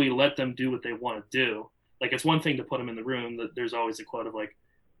 how do we let them do what they want to do? Like, it's one thing to put them in the room. That there's always a quote of like,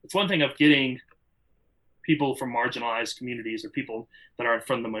 it's one thing of getting people from marginalized communities or people that are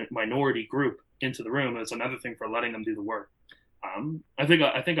from the minority group into the room. And it's another thing for letting them do the work. I think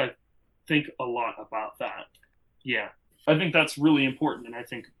a lot about that. Yeah, I think that's really important. And I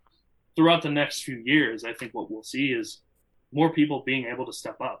think throughout the next few years, I think what we'll see is more people being able to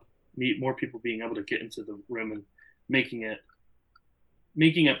step up, more people being able to get into the room and making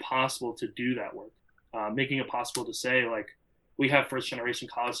it possible to do that work, making it possible to say, like, we have first generation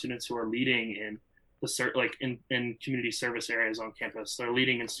college students who are leading in in community service areas on campus. They're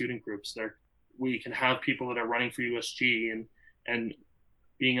leading in student groups. We can have people that are running for USG and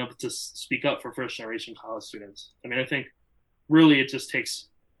being able to speak up for first generation college students. I mean, I think really it just takes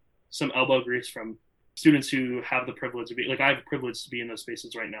some elbow grease from students who have the privilege of I have the privilege to be in those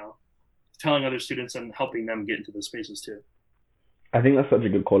spaces right now, telling other students and helping them get into those spaces too. I think that's such a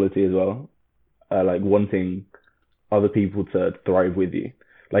good quality as well. Like, wanting other people to thrive with you.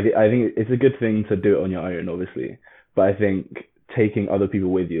 Like, I think it's a good thing to do it on your own, obviously, but I think taking other people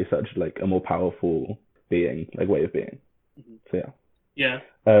with you is such like a more powerful way of being. Mm-hmm. So yeah.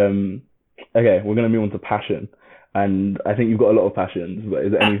 Okay, we're gonna move on to passion, and I think you've got a lot of passions. But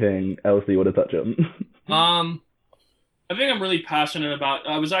is there anything else that you want to touch on? I think I'm really passionate about.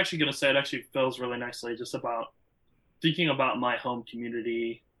 I was actually gonna say it actually feels really nicely just about thinking about my home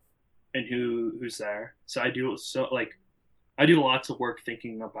community and who's there. So I do lots of work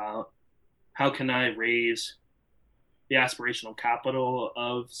thinking about how can I raise the aspirational capital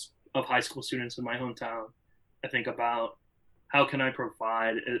of high school students in my hometown. I think about how can I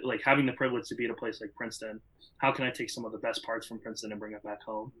provide, like, having the privilege to be at a place like Princeton, how can I take some of the best parts from Princeton and bring it back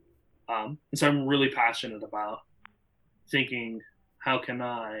home? And so I'm really passionate about thinking, how can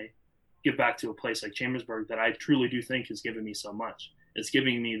I give back to a place like Chambersburg that I truly do think has given me so much. It's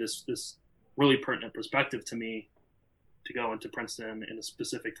giving me this really pertinent perspective to me to go into Princeton in a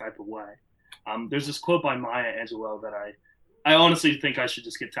specific type of way. There's this quote by Maya Angelou that I honestly think I should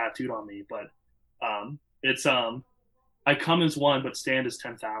just get tattooed on me, but it's I come as one, but stand as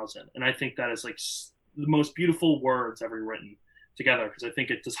 10,000. And I think that is like the most beautiful words ever written together, because I think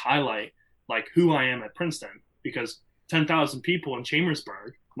it does highlight like who I am at Princeton, because 10,000 people in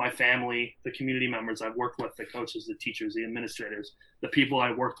Chambersburg, my family, the community members I've worked with, the coaches, the teachers, the administrators, the people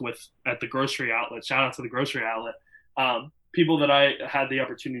I worked with at the grocery outlet, shout out to the grocery outlet, people that I had the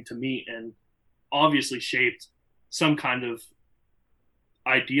opportunity to meet and obviously shaped some kind of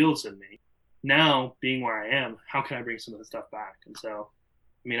ideals in me. Now, being where I am, how can I bring some of the stuff back? And so,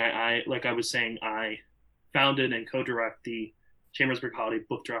 I mean, I like I was saying, I founded and co-direct the Chambersburg Holiday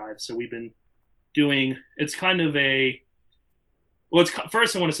Book Drive. So we've been doing, it's kind of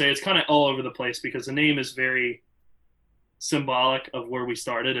first I want to say it's kind of all over the place, because the name is very symbolic of where we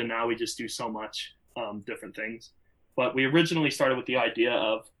started, and now we just do so much different things. But we originally started with the idea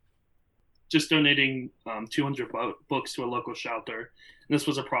of just donating 200 books to a local shelter. And this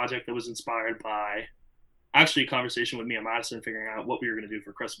was a project that was inspired by actually a conversation with me and Madison figuring out what we were going to do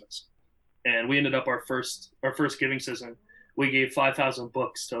for Christmas. And we ended up our first giving season, we gave 5,000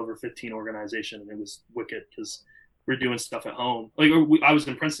 books to over 15 organizations, and it was wicked because we're doing stuff at home. I was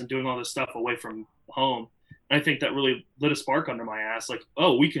in Princeton doing all this stuff away from home, And I think that really lit a spark under my ass. Like,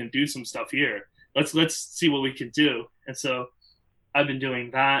 oh, we can do some stuff here. Let's see what we can do. And so I've been doing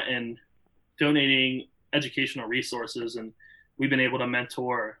that and donating educational resources, and we've been able to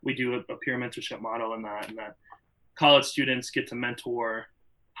mentor. We do a peer mentorship model in that, and that college students get to mentor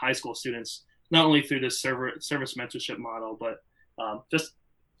high school students, not only through this service mentorship model, but just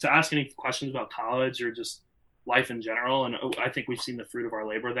to ask any questions about college or just life in general. And I think we've seen the fruit of our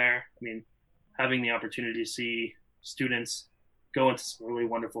labor there. I mean, having the opportunity to see students go into some really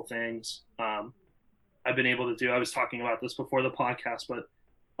wonderful things. I've been able to do, I was talking about this before the podcast, but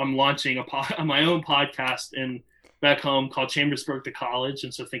I'm launching my own podcast back home called Chambersburg to College.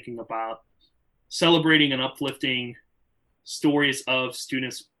 And so thinking about celebrating and uplifting stories of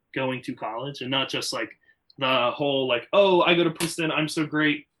students going to college, and not just like the whole like, oh, I go to Princeton, I'm so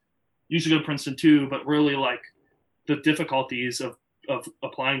great, you should go to Princeton too, but really like the difficulties of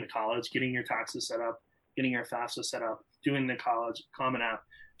applying to college, getting your taxes set up, getting your FAFSA set up, doing the college Common App,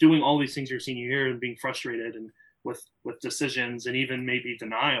 doing all these things your senior year and being frustrated and with decisions and even maybe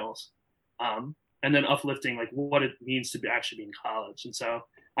denials, and then uplifting like what it means to actually be in college. And so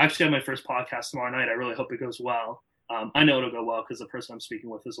I actually have my first podcast tomorrow night. I really hope it goes well. I know it'll go well because the person I'm speaking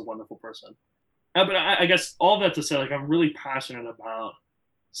with is a wonderful person. But I guess all that to say, like, I'm really passionate about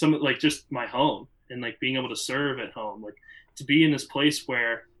some, like, just my home and like being able to serve at home, like to be in this place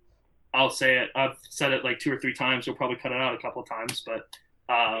where I'll say it, I've said it like 2 or 3 times, you'll probably cut it out a couple of times, but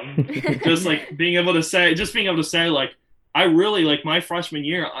just like being able to say like, I really, like, my freshman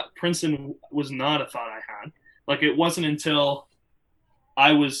year, Princeton was not a thought I had. Like, it wasn't until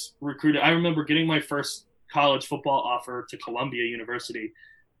I was recruited. I remember getting my first college football offer to Columbia University,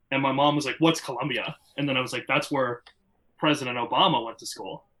 and my mom was like, "What's Columbia?" And then I was like, "That's where President Obama went to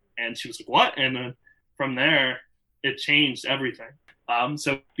school." And she was like, "What?" And then from there, it changed everything.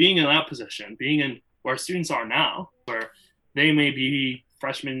 So being in that position, being in where students are now, where they may be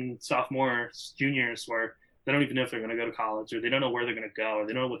freshmen, sophomores, juniors, where they don't even know if they're going to go to college, or they don't know where they're going to go, or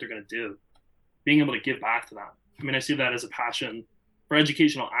they don't know what they're going to do, being able to give back to them. I mean, I see that as a passion for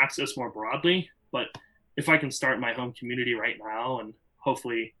educational access more broadly, but if I can start in my home community right now and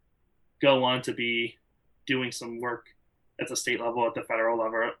hopefully go on to be doing some work at the state level, at the federal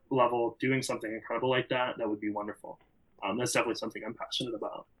level, doing something incredible like that, that would be wonderful. That's definitely something I'm passionate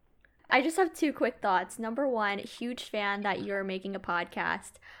about. I just have 2 quick thoughts. Number one, huge fan that you're making a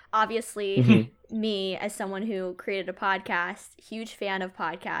podcast. Obviously, me as someone who created a podcast, huge fan of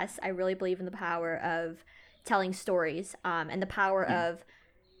podcasts. I really believe in the power of telling stories, and the power of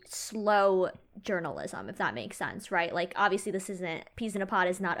slow journalism, if that makes sense, right? Like, obviously this isn't, Peas in a Pod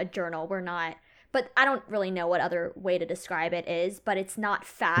is not a journal. We're not, but I don't really know what other way to describe it is, but it's not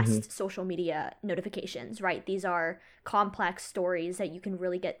fast social media notifications, right? These are complex stories that you can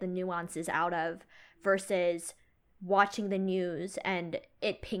really get the nuances out of versus watching the news and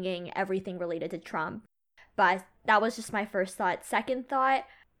it pinging everything related to Trump. But that was just my first thought. Second thought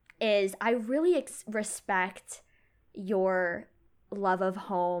is I really respect your love of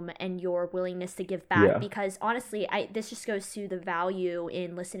home and your willingness to give back, because honestly, this just goes to the value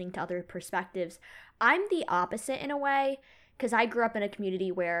in listening to other perspectives. I'm the opposite in a way, because I grew up in a community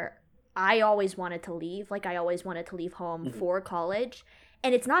where I always wanted to leave. Like, I always wanted to leave home for college,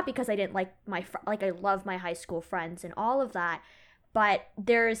 and it's not because I didn't like I love my high school friends and all of that, but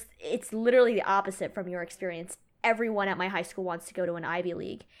it's literally the opposite from your experience. Everyone at my high school wants to go to an Ivy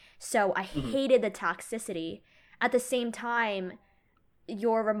League, so I hated the toxicity. At the same time,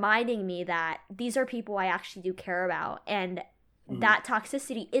 you're reminding me that these are people I actually do care about, and that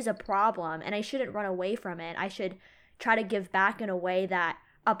toxicity is a problem, and I shouldn't run away from it. I should try to give back in a way that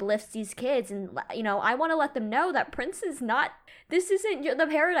uplifts these kids. And, you know, I want to let them know that this isn't the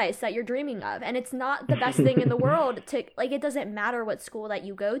paradise that you're dreaming of, and it's not the best thing in the world to, like, it doesn't matter what school that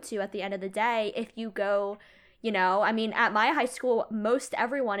you go to at the end of the day. If you go, you know, I mean, at my high school, most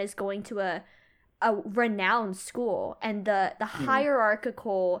everyone is going to a renowned school, and the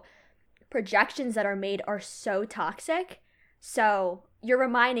hierarchical projections that are made are so toxic. So you're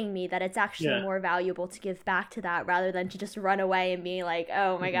reminding me that it's actually more valuable to give back to that rather than to just run away and be like,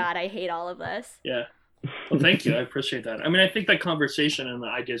 oh my God, I hate all of this. Yeah. Well, thank you. I appreciate that. I mean, I think that conversation and the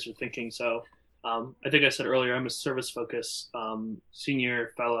ideas you're thinking. So I think I said earlier, I'm a service focus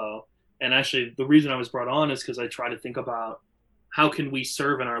senior fellow. And actually the reason I was brought on is because I try to think about how can we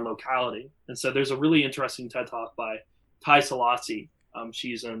serve in our locality? And so there's a really interesting TED Talk by Ty Selassie.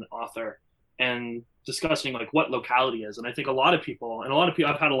 She's an author, and discussing like what locality is. And I think a lot of people,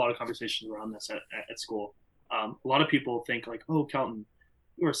 I've had a lot of conversations around this at school. A lot of people think like, oh, Kelton,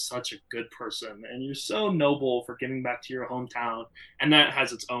 you are such a good person and you're so noble for giving back to your hometown. And that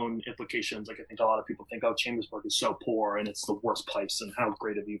has its own implications. Like, I think a lot of people think, oh, Chambersburg is so poor and it's the worst place and how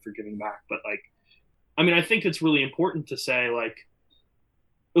great of you for giving back. But like, I mean, I think it's really important to say, like,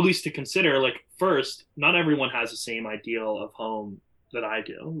 at least to consider, like, first, not everyone has the same ideal of home that I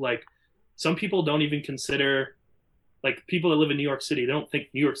do. Like, some people don't even consider, like, people that live in New York City, they don't think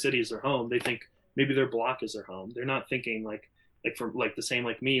New York City is their home. They think maybe their block is their home. They're not thinking like for like the same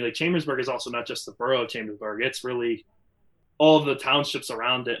like me. Like, Chambersburg is also not just the borough of Chambersburg. It's really all of the townships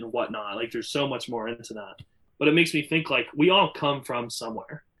around it and whatnot. Like, there's so much more into that. But it makes me think, like, we all come from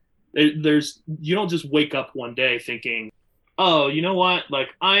somewhere. You don't just wake up one day thinking, oh, you know what? Like,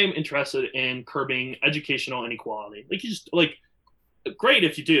 I'm interested in curbing educational inequality. Like, you just, like, great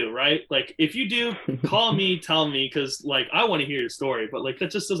if you do, right? Like, if you do, call me, tell me, because, like, I want to hear your story. But, like,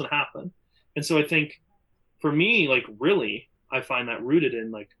 that just doesn't happen. And so I think for me, like, really, I find that rooted in,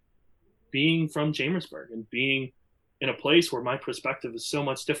 like, being from Chambersburg and being in a place where my perspective is so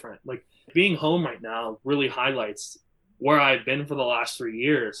much different. Like, being home right now really highlights where I've been for the last 3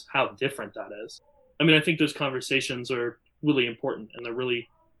 years, how different that is. I mean, I think those conversations are really important, and they're really,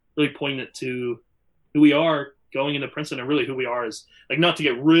 really poignant to who we are going into Princeton, and really who we are as, like, not to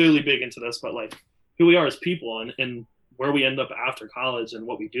get really big into this, but like who we are as people and where we end up after college and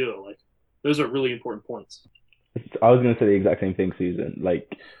what we do. Like, those are really important points. I was going to say the exact same thing, Susan.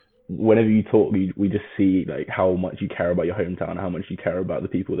 Like, whenever you talk, we just see, like, how much you care about your hometown, how much you care about the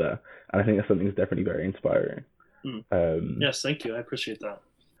people there. And I think that's something that's definitely very inspiring. Yes, thank you. I appreciate that.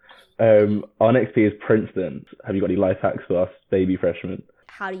 Our next P is Princeton. Have you got any life hacks for us baby freshmen?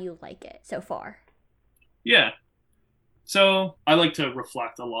 How do you like it so far? Yeah. So I like to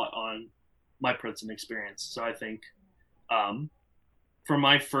reflect a lot on my Princeton experience. So I think for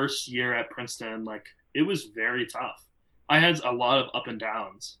my first year at Princeton, like, it was very tough. I had a lot of up and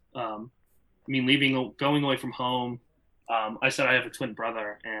downs. I mean, going away from home. I said I have a twin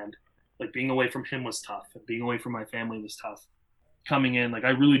brother, and like, being away from him was tough. And being away from my family was tough. Coming in, like, I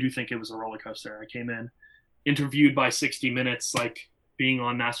really do think it was a roller coaster. I came in, interviewed by 60 Minutes, like, being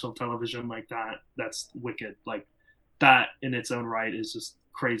on national television like that, that's wicked. Like, that in its own right is just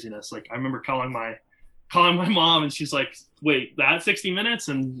craziness. Like, I remember calling my mom, and she's like, wait, that 60 Minutes?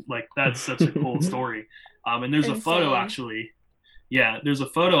 And like, that's such a cool story. And there's a photo actually. Yeah, there's a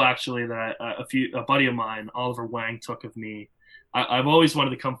photo actually that a buddy of mine, Oliver Wang, took of me. I've always wanted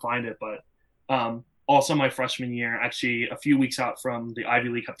to come find it, but also my freshman year, actually a few weeks out from the Ivy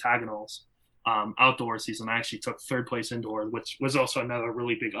League heptagonals outdoor season, I actually took third place indoor, which was also another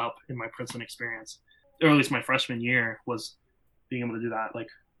really big up in my Princeton experience, or at least my freshman year, was being able to do that. Like,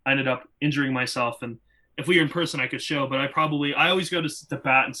 I ended up injuring myself, and if we were in person, I could show, but I always go to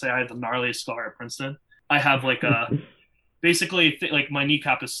bat and say I had the gnarliest scar at Princeton. I have like basically like my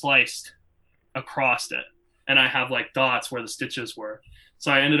kneecap is sliced across it, and I have like dots where the stitches were.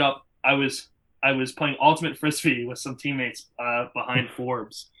 So I was playing ultimate frisbee with some teammates behind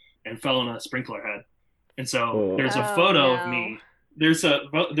Forbes and fell on a sprinkler head. And so there's a photo of me. There's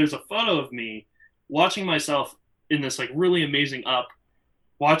a photo of me watching myself in this like really amazing up,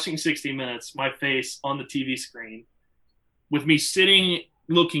 watching 60 Minutes, my face on the TV screen, with me sitting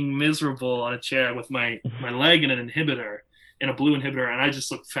looking miserable on a chair with my leg in an inhibitor, in a blue inhibitor, and I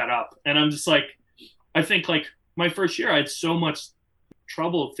just looked fed up. And I'm just like, I think like my first year, I had so much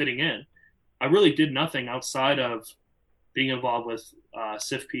trouble fitting in. I really did nothing outside of being involved with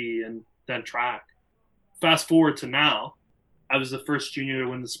SIFP and then track. Fast forward to now, I was the first junior to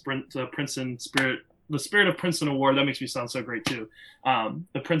win the Princeton Spirit of Princeton Award. That makes me sound so great too.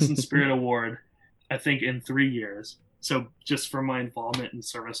 The Princeton Spirit Award, I think, in 3 years. So just for my involvement and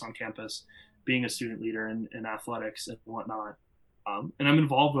service on campus, being a student leader in athletics and whatnot. And I'm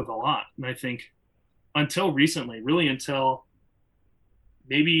involved with a lot. And I think until recently, really until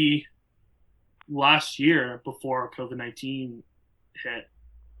maybe last year before COVID-19 hit,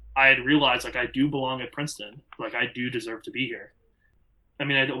 I had realized like I do belong at Princeton. Like, I do deserve to be here. I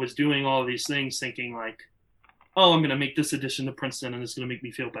mean, I was doing all of these things thinking like, oh, I'm going to make this addition to Princeton and it's going to make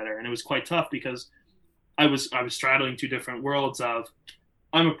me feel better. And it was quite tough because I was straddling two different worlds of,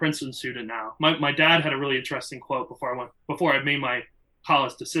 I'm a Princeton student now. My dad had a really interesting quote before I made my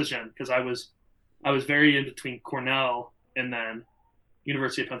college decision, because I was very in between Cornell and then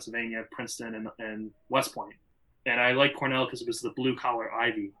University of Pennsylvania, Princeton, and West Point. And I liked Cornell because it was the blue collar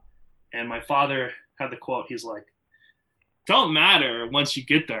Ivy. And my father had the quote, he's like, don't matter once you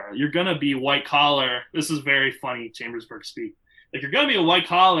get there. You're going to be white collar. This is very funny Chambersburg speak. Like, you're going to be a white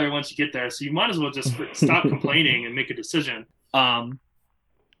collar once you get there. So you might as well just stop complaining and make a decision.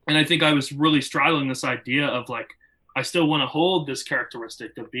 And I think I was really straddling this idea of like, I still want to hold this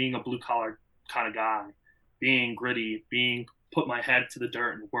characteristic of being a blue collar kind of guy, being gritty, being put my head to the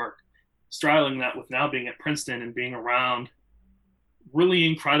dirt and work, straddling that with now being at Princeton and being around really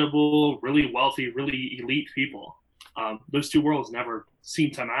incredible, really wealthy, really elite people. Those two worlds never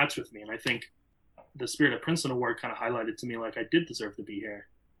seem to match with me. And I think the Spirit of Princeton Award kind of highlighted to me, like, I did deserve to be here.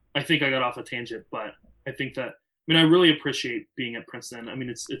 I think I got off a tangent, but I think that, I mean, I really appreciate being at Princeton. I mean,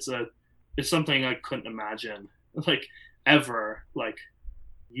 it's something I couldn't imagine, like, ever, like,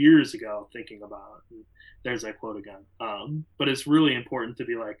 years ago thinking about. And there's that quote again. But it's really important to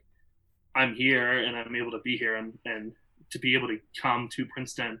be like, I'm here and I'm able to be here and to be able to come to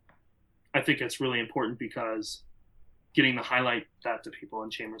Princeton. I think it's really important because getting to highlight that to people in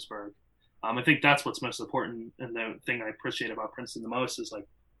Chambersburg. I think that's what's most important, and the thing I appreciate about Princeton the most is, like,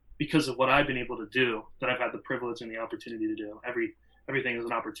 because of what I've been able to do, that I've had the privilege and the opportunity to do. Everything is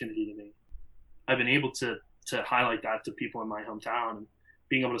an opportunity to me. I've been able to highlight that to people in my hometown and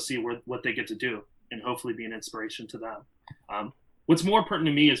being able to see what they get to do and hopefully be an inspiration to them. What's more important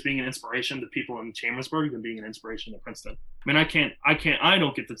to me is being an inspiration to people in Chambersburg than being an inspiration to Princeton. I mean, I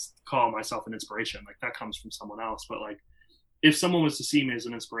don't get to call myself an inspiration. Like, that comes from someone else. But, like, if someone was to see me as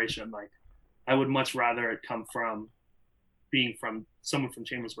an inspiration, like, I would much rather it come from being from someone from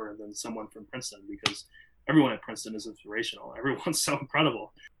Chambersburg than someone from Princeton, because everyone at Princeton is inspirational. Everyone's so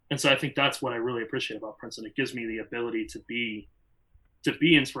incredible. And so I think that's what I really appreciate about Princeton. It gives me the ability to be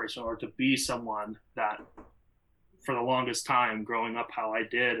inspirational, or to be someone that, for the longest time growing up how I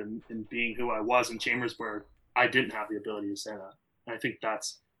did and being who I was in Chambersburg, I didn't have the ability to say that. And I think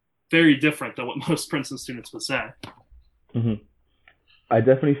that's very different than what most Princeton students would say. Mm-hmm. I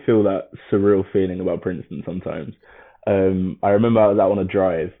definitely feel that surreal feeling about Princeton sometimes. I remember I was out on a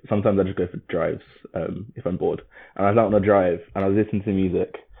drive. Sometimes I just go for drives if I'm bored. And I was out on a drive and I was listening to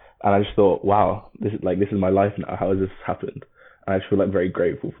music, and I just thought, wow, this is my life now. How has this happened? And I just feel like very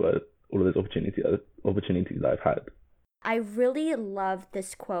grateful for all of those opportunities that I've had. I really love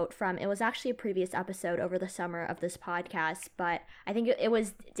this quote from, it was actually a previous episode over the summer of this podcast, but I think it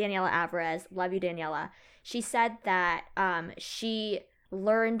was Daniela Alvarez. Love you, Daniela. She said that she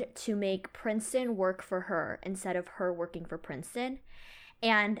learned to make Princeton work for her instead of her working for Princeton.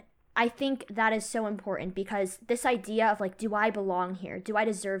 And I think that is so important, because this idea of, like, do I belong here? Do I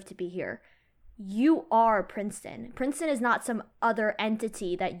deserve to be here? You are Princeton. Princeton is not some other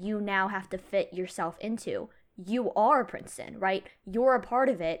entity that you now have to fit yourself into. You are Princeton, right? You're a part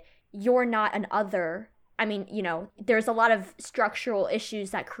of it. You're not an other. I mean, you know, there's a lot of structural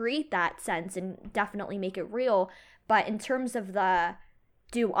issues that create that sense and definitely make it real. But in terms of the,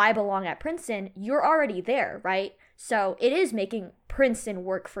 do I belong at Princeton, you're already there, right? So it is making Princeton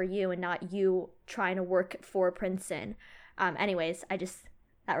work for you and not you trying to work for Princeton. Anyways,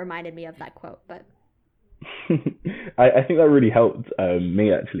 that reminded me of that quote. But I think that really helped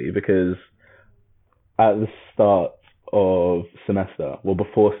me, actually, because at the start of semester, well,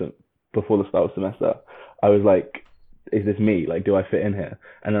 before the start of semester, I was like, is this me? Like, do I fit in here?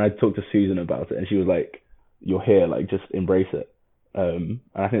 And then I talked to Susan about it, and she was like, you're here, like, just embrace it. And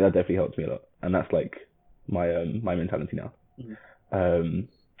I think that definitely helps me a lot, and that's like my mentality now. Mm-hmm.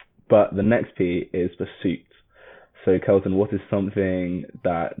 But the next P is pursuit. So Kelton, what is something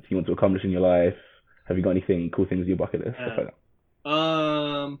that you want to accomplish in your life? Have you got anything cool things in your bucket list? Stuff like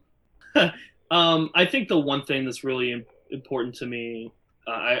that? I think the one thing that's really important to me,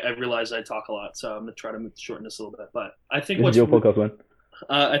 I realize I talk a lot, so I'm gonna try to shorten this a little bit. But I think this is your podcast, man.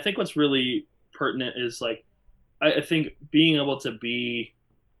 I think what's really pertinent is, like, I think being able to be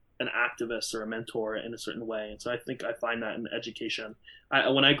an activist or a mentor in a certain way. And so I think I find that in education.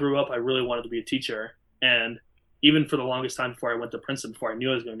 When I grew up, I really wanted to be a teacher. And even for the longest time before I went to Princeton, before I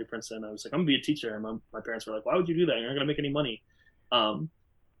knew I was going to Princeton, I was like, I'm going to be a teacher. And my parents were like, why would you do that? You're not going to make any money.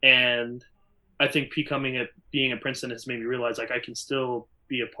 And I think being at Princeton has made me realize, like, I can still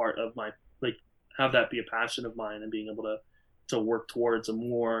be a part of my, like, have that be a passion of mine, and being able to work towards a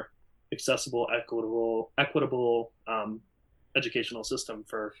more accessible, equitable educational system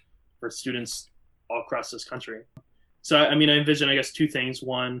for students all across this country. So, I mean, I envision, I guess, two things.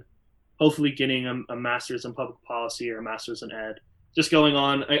 One, hopefully getting a master's in public policy or a master's in ed. Just going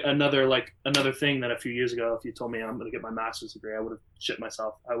on another thing that a few years ago, if you told me I'm going to get my master's degree, I would have shit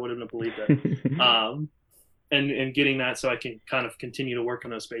myself. I wouldn't have believed it. And getting that so I can kind of continue to work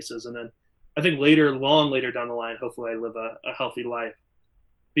in those spaces. And then I think long later down the line, hopefully I live a healthy life.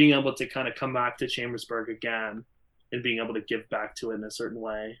 Being able to kind of come back to Chambersburg again and being able to give back to it in a certain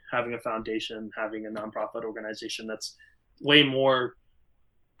way, having a foundation, having a nonprofit organization that's way more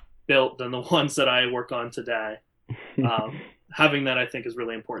built than the ones that I work on today. Having that, I think, is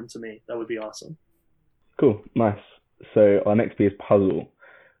really important to me. That would be awesome. Cool. Nice. So our next P is puzzle.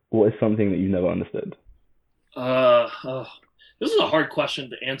 What is something that you've never understood? Oh, this is a hard question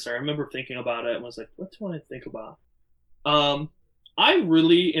to answer. I remember thinking about it and was like, what do I think about? Um, I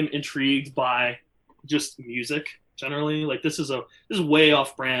really am intrigued by just music generally. Like this is way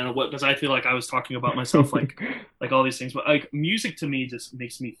off brand of what because I feel like I was talking about myself like all these things, but like music to me just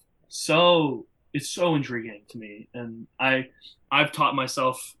makes me so it's so intriguing to me, and I've taught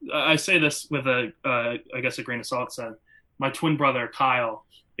myself. I say this with a I guess a grain of salt. Said my twin brother Kyle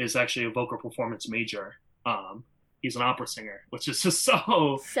is actually a vocal performance major. He's an opera singer, which is just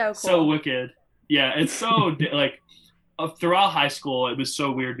So so cool. wicked. Yeah, it's so like throughout high school, it was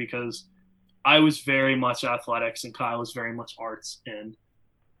so weird because I was very much athletics and Kyle was very much arts, and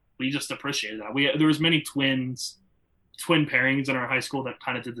we just appreciated that. There was many twin pairings in our high school that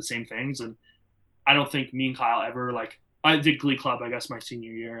kind of did the same things, and I don't think me and Kyle ever like I did Glee Club, I guess, my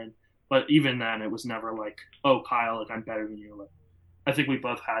senior year, and but even then, it was never like, oh, Kyle, like I'm better than you. Like I think we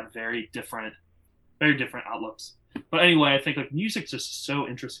both had very different outlooks. But anyway, I think like music's just so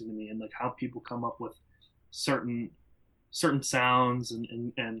interesting to me, and like how people come up with certain sounds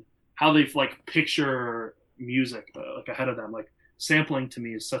and how they like picture music like ahead of them. Like sampling to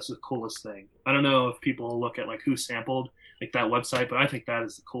me is such the coolest thing. I don't know if people look at like who sampled like that website, but I think that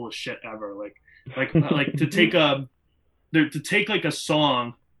is the coolest shit ever. Like to take like a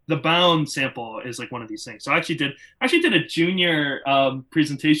song. The Bound sample is like one of these things. So I actually did a junior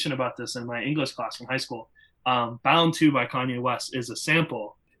presentation about this in my English class in high school. Bound 2 by Kanye West is a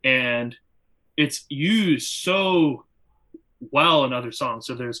sample, and it's used so well in other songs.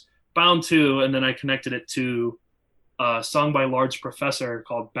 So there's Bound 2, and then I connected it to a song by Large Professor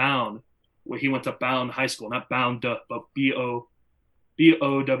called Bound, where he went to Bound High School, not Bound, but Bowne.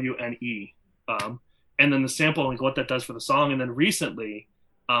 And then the sample, like what that does for the song. And then recently,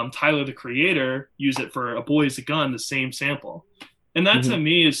 Tyler the Creator used it for A Boy's a Gun, the same sample. And that to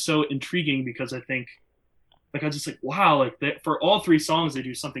me is so intriguing because I think, like, I just like, wow, like for all three songs, they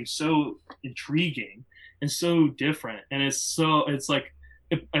do something so intriguing and so different. And it's like,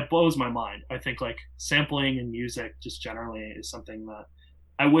 it blows my mind. I think like sampling and music just generally is something that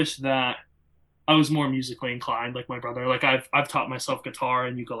I wish that I was more musically inclined like my brother. Like I've taught myself guitar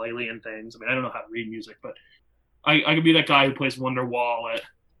and ukulele and things. I mean, I don't know how to read music, but I could be that guy who plays Wonderwall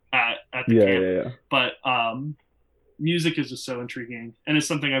at the camp. Yeah. But music is just so intriguing, and it's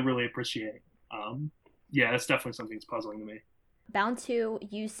something I really appreciate. Yeah, it's definitely something that's puzzling to me. Bound to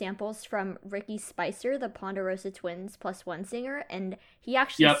use samples from Ricky Spicer, the Ponderosa Twins +1 singer, and he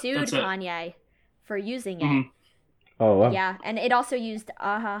actually sued Kanye for using it. Mm-hmm. Oh, wow. Yeah, and it also used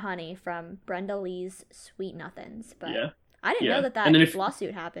Aha Honey from Brenda Lee's Sweet Nothings. But yeah. I didn't know that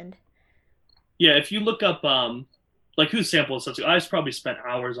lawsuit happened. Yeah, if you look up like who samples such, I've probably spent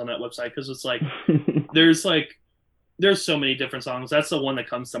hours on that website because it's like there's so many different songs. That's the one that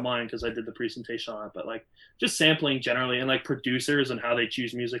comes to mind because I did the presentation on it. But like just sampling generally and like producers and how they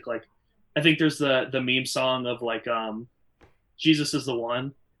choose music. Like I think there's the meme song of like Jesus is the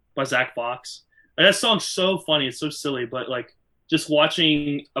One by Zach Fox. And that song's so funny. It's so silly, but like just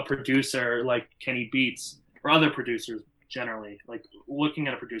watching a producer like Kenny Beats or other producers generally, like looking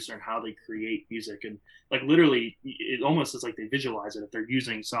at a producer and how they create music and like literally it almost is like they visualize it if they're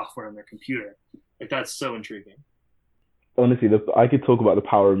using software on their computer. Like that's so intriguing. Honestly, I could talk about the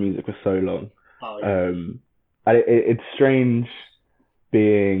power of music for so long. Oh, yeah. It's strange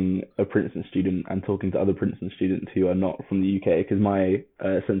being a Princeton student and talking to other Princeton students who are not from the UK because my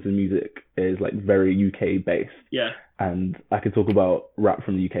sense of music is like very UK based. Yeah. And I could talk about rap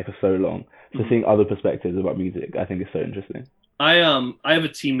from the UK for so long. So seeing other perspectives about music, I think is so interesting. I have a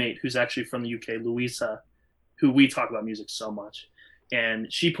teammate who's actually from the UK, Louisa, who we talk about music so much,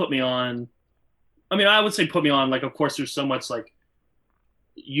 and she put me on. I mean, I would say put me on. Like, of course, there's so much like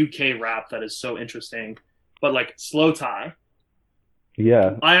UK rap that is so interesting, but like Slow Tie.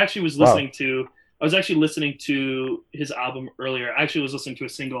 Yeah. I actually was listening to. I was actually listening to his album earlier. I actually was listening to a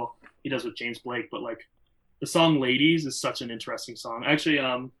single he does with James Blake, but like the song "Ladies" is such an interesting song. Actually,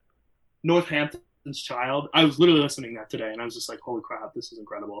 Northampton's Child. I was literally listening to that today, and I was just like, "Holy crap, this is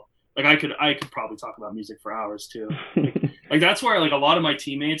incredible!" Like I could probably talk about music for hours too. Like that's where like a lot of my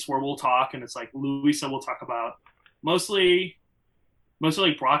teammates where we'll talk, and it's like Louisa will talk about mostly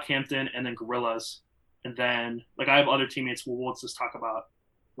like Brockhampton and then Gorillaz, and then like I have other teammates where we'll just talk about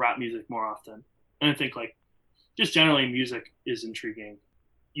rap music more often. And I think like just generally music is intriguing.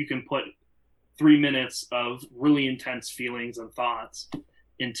 You can put 3 minutes of really intense feelings and thoughts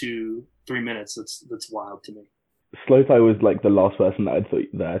into 3 minutes. That's wild to me. Slow Tie was like the last person that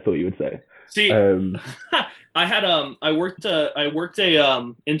I thought you would say. See, I had I worked a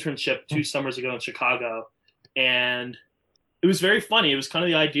internship 2 summers ago in Chicago And it was very funny. It was kind of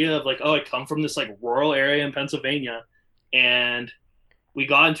the idea of like, oh, I come from this like rural area in Pennsylvania, and we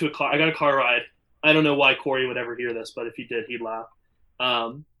got into a car. I got a car ride. I don't know why Corey would ever hear this, but if he did, he'd laugh.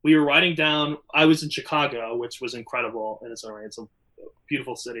 We were riding down. I was in Chicago, which was incredible in its own way. It's a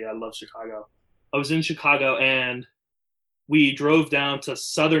beautiful city. I love Chicago. I was in Chicago, and we drove down to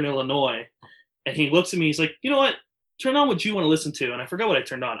Southern Illinois, and he looks at me. He's like, you know what? Turn on what you want to listen to. And I forgot what I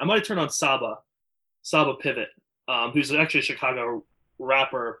turned on. I might have turned on Saba Pivot, who's actually a Chicago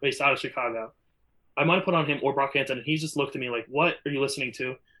rapper based out of Chicago. I might have put on him or Brockhampton, and he just looked at me like, what are you listening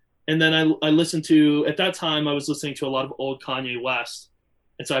to? And then I listened to, at that time, I was listening to a lot of old Kanye West.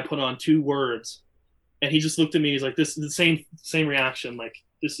 And so I put on 2 Words, and he just looked at me. He's like, this is the same reaction. Like,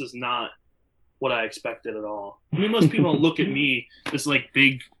 this is not what I expected at all. I mean, most people don't look at me, this like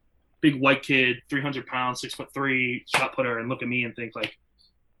big white kid, 300 pounds, 6'3" shot putter, and look at me and think like,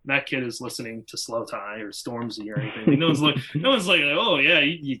 that kid is listening to Slow Tie or Stormzy or anything. No one's like, oh yeah,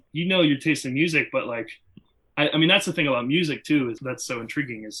 you know your taste in music, but like, I mean, that's the thing about music too, is that's so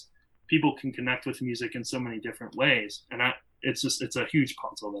intriguing, is people can connect with music in so many different ways, and it's a huge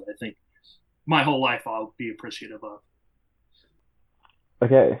puzzle that I think my whole life I'll be appreciative of.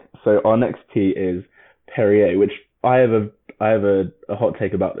 Okay, so our next tea is Perrier, which I have a hot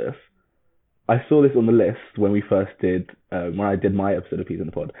take about this. I saw this on the list when we first did when I did my episode of Peas in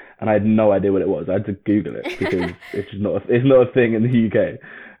the Pod, and I had no idea what it was. I had to Google it because it's not a thing in the UK.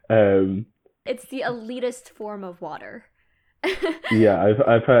 It's the elitist form of water. Yeah,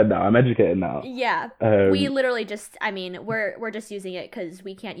 I've heard now. I'm educated now. Yeah, we literally just, I mean, we're just using it because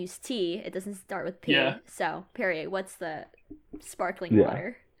we can't use tea. It doesn't start with P. Yeah. So Perrier, what's the sparkling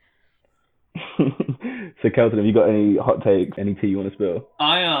water? So Kelton, have you got any hot takes, any tea you want to spill?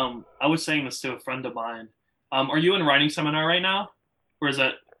 I was saying this to a friend of mine. Are you in writing seminar right now, or is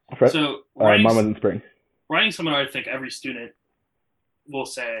that so? Mine was in spring. Writing seminar, I think every student will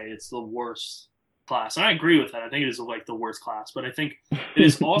say it's the worst class, and I agree with that. I think it is like the worst class, but I think it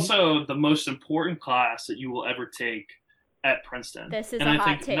is also the most important class that you will ever take at Princeton. This is a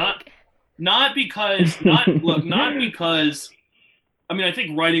hot take. Not because. I mean, I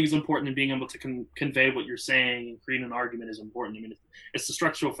think writing is important, and being able to convey what you're saying and create an argument is important. I mean, it's the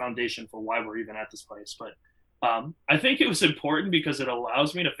structural foundation for why we're even at this place. But I think it was important because it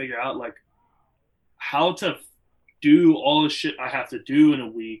allows me to figure out like how to do all the shit I have to do in a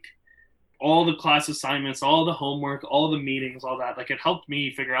week, all the class assignments, all the homework, all the meetings, all that. Like, it helped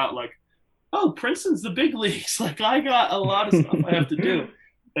me figure out like, oh, Princeton's the big leagues. Like, I got a lot of stuff I have to do.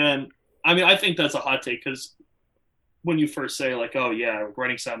 And I mean, I think that's a hot take because when you first say like, oh yeah,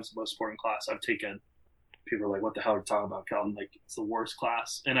 writing Sam's the most important class I've taken, people are like, what the hell are you talking about, Kelton? Like, it's the worst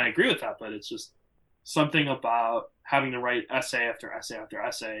class. And I agree with that, but it's just something about having to write essay after essay after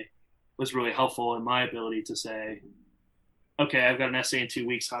essay was really helpful in my ability to say, okay, I've got an essay in 2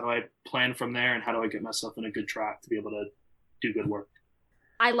 weeks. How do I plan from there? And how do I get myself in a good track to be able to do good work?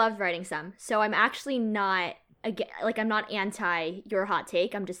 I loved writing some. So I'm actually not, I'm not anti your hot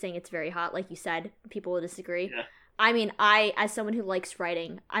take. I'm just saying it's very hot. Like you said, people will disagree. Yeah. I mean, as someone who likes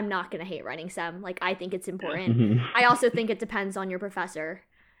writing, I'm not going to hate writing some. Like, I think it's important. Mm-hmm. I also think it depends on your professor,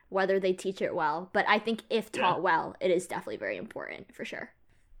 whether they teach it well. But I think if taught well, it is definitely very important, for sure.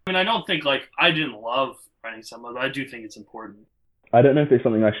 I mean, I don't think, like, I didn't love writing some, but I do think it's important. I don't know if it's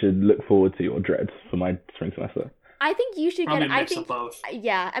something I should look forward to or dread for my spring semester. I think you should Probably get of both.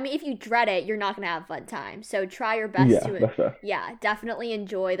 Yeah, I mean, if you dread it, you're not going to have fun time. So try your best to that's fair. Yeah, definitely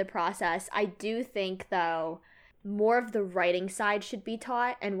enjoy the process. I do think, though, more of the writing side should be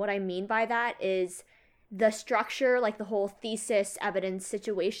taught. And what I mean by that is the structure, like the whole thesis evidence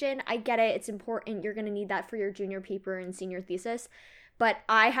situation. I get it. It's important. You're going to need that for your junior paper and senior thesis. But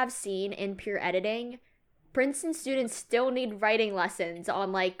I have seen in peer editing, Princeton students still need writing lessons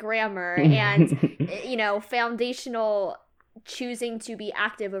on like grammar and, foundational choosing to be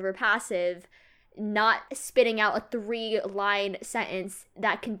active over passive, not spitting out a 3-line sentence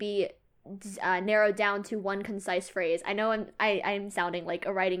that can be narrowed down to one concise phrase. I know I'm sounding like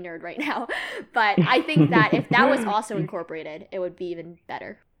a writing nerd right now, but I think that if that was also incorporated, it would be even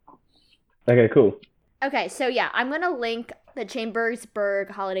better. Okay, cool. Okay, so yeah, I'm going to link the Chambersburg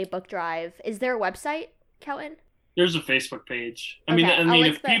Holiday Book Drive. Is there a website, Kelton? There's a Facebook page. I mean,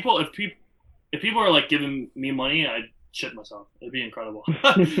 if people are like giving me money, I'd shit myself. It'd be incredible.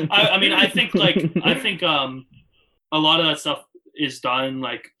 I think a lot of that stuff is done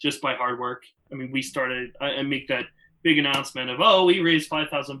like just by hard work. I mean, we started, I make that big announcement of, we raised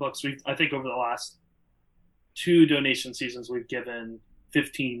 5,000 books. I think over the last 2 donation seasons, we've given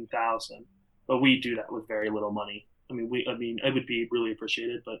 15,000, but we do that with very little money. I mean, it would be really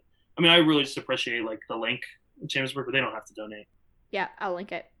appreciated, but I mean, I really just appreciate like the link in Chambersburg, but they don't have to donate. Yeah, I'll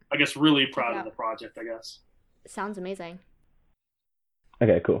link it. I guess really proud Yeah. of the project, I guess. Sounds amazing.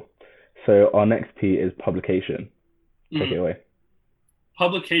 Okay, cool. So our next P is publication. Take Mhm. it away.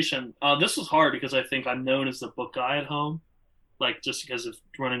 Publication. This was hard because I think I'm known as the book guy at home, like just because of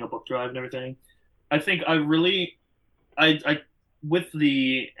running a book drive and everything. I think I with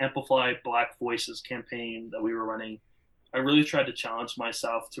the Amplify Black Voices campaign that we were running, I really tried to challenge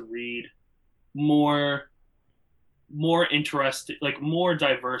myself to read more interesting, like more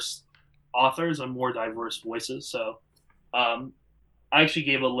diverse authors and more diverse voices. So I actually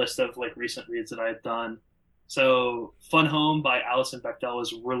gave a list of like recent reads that I had done. So Fun Home by Alison Bechdel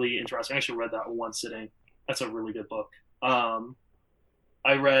was really interesting. I actually read that in one sitting. That's a really good book.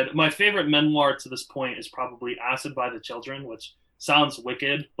 I read my favorite memoir to this point is probably Acid by the Children, which sounds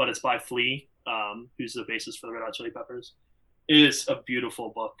wicked, but it's by Flea, who's the bassist for the Red Hot Chili Peppers. It is a beautiful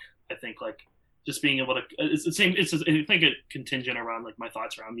book. I think like just being able to, it's the same. It's I think it contingent around like my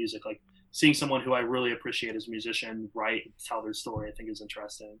thoughts around music, like seeing someone who I really appreciate as a musician write and tell their story. I think is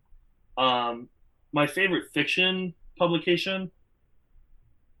interesting. My favorite fiction publication,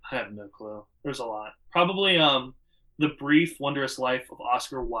 I have no clue. There's a lot. Probably The Brief Wondrous Life of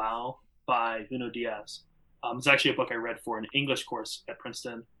Oscar Wilde by Junot Diaz. It's actually a book I read for an English course at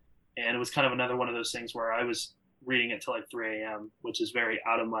Princeton, and it was kind of another one of those things where I was reading it till like 3 a.m., which is very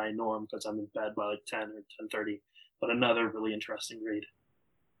out of my norm because I'm in bed by like 10 or 10:30. But another really interesting read.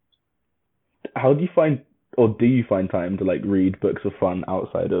 How do you find, or do you find time to like read books for fun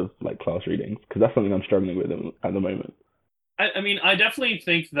outside of like class readings? Because that's something I'm struggling with at the moment. I mean, I definitely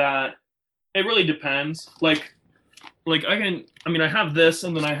think that it really depends. Like I have this,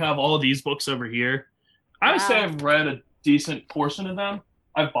 and then I have all of these books over here. I would say Wow. I've read a decent portion of them.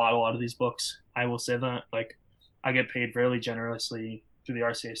 I've bought a lot of these books. I will say that. Like, I get paid fairly generously through the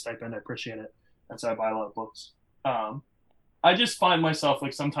RCA stipend. I appreciate it, and so I buy a lot of books. I just find myself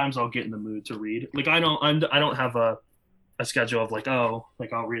like sometimes I'll get in the mood to read. Like I don't have a schedule of like, oh,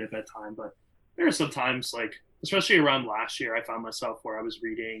 like I'll read at bedtime, but there are some times like, especially around last year, I found myself where I was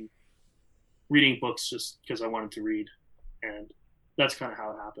reading books just because I wanted to read, and that's kind of how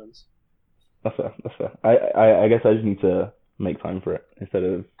it happens. That's fair. That's fair. I guess I just need to make time for it instead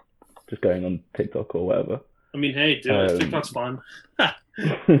of just going on TikTok or whatever. I mean, hey, do it. TikTok's fun.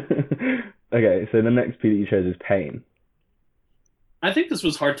 Okay, so the next P that you chose is pain. I think this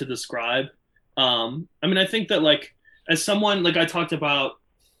was hard to describe. I mean, I think that like as someone like I talked about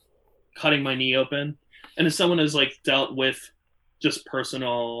cutting my knee open, and as someone who's like dealt with just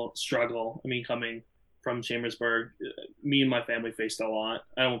personal struggle. I mean, coming from Chambersburg, me and my family faced a lot.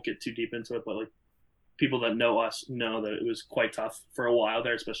 I won't get too deep into it, but like people that know us know that it was quite tough for a while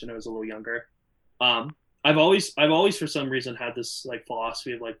there, especially when I was a little younger. I've always for some reason had this like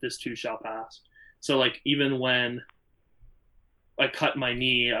philosophy of like this too shall pass. So like even when I cut my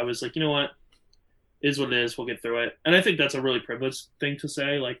knee, I was like, you know what, it is what it is. We'll get through it. And I think that's a really privileged thing to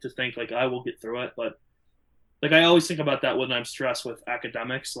say, like to think like I will get through it. But like I always think about that when I'm stressed with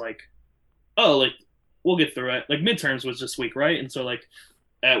academics, like, oh, like we'll get through it. Like midterms was this week, right? And so like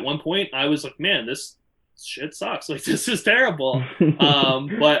at one point I was like, man, this shit sucks. Like this is terrible.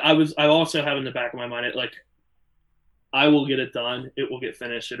 But I also have in the back of my mind it like I will get it done. It will get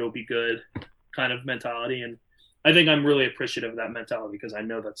finished. It'll be good kind of mentality. And I think I'm really appreciative of that mentality because I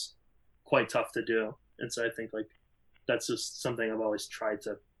know that's quite tough to do. And so I think like that's just something I've always tried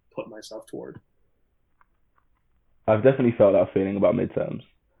to put myself toward. I've definitely felt that feeling about midterms.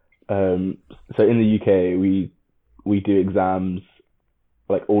 So in the UK, we do exams,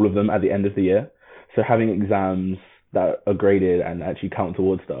 like all of them at the end of the year. So having exams that are graded and actually count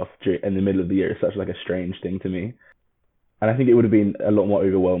towards stuff in the middle of the year is such like a strange thing to me. And I think it would have been a lot more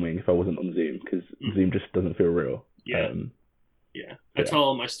overwhelming if I wasn't on Zoom because Zoom just doesn't feel real. Yeah. I tell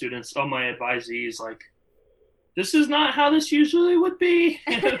all my students, all my advisees, like, this is not how this usually would be.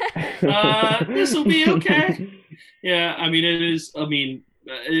 This will be okay. Yeah, I mean, it is. I mean,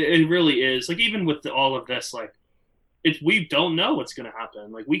 it really is. Like, even with all of this, like, we don't know what's going to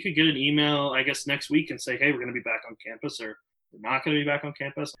happen. Like, we could get an email, I guess, next week and say, hey, we're going to be back on campus, or we're not going to be back on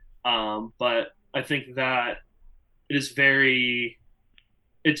campus. But I think that it is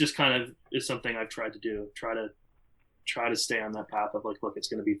it just kind of is something I've tried to do. Try to stay on that path of like, look, it's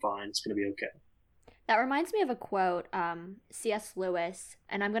going to be fine. It's going to be okay. That reminds me of a quote, C.S. Lewis,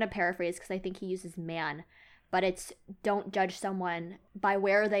 and I'm going to paraphrase because I think he uses man, but it's don't judge someone by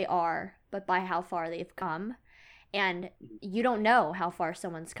where they are, but by how far they've come. And you don't know how far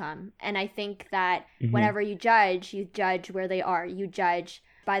someone's come. And I think that whenever you judge where they are. You judge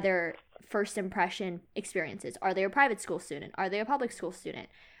by their first impression experiences. Are they a private school student? Are they a public school student?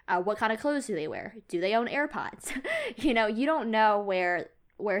 What kind of clothes do they wear? Do they own AirPods? You know, you don't know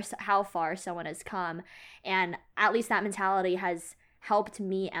how far someone has come, and at least that mentality has helped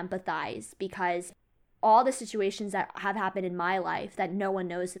me empathize, because all the situations that have happened in my life that no one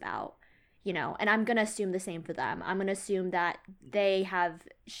knows about, you know, and I'm gonna assume the same for them. I'm gonna assume that they have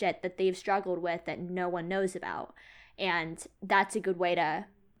shit that they've struggled with that no one knows about, and that's a good way to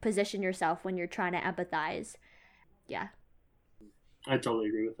position yourself when you're trying to empathize. Yeah, I totally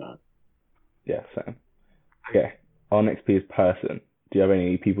agree with that. Yeah, same. Okay, our next P is person. Do you have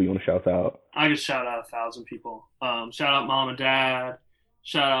any people you want to shout out? I could shout out 1,000 people. Shout out mom and dad.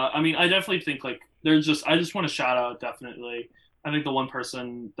 Shout out. I mean, I definitely think like I just want to shout out definitely. I think the one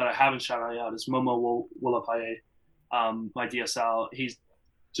person that I haven't shouted out is Momo Wolapaye, my DSL. He's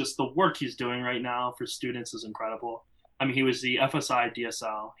just, the work he's doing right now for students is incredible. I mean, he was the FSI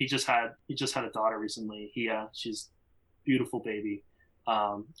DSL. He just had a daughter recently. She's a beautiful baby.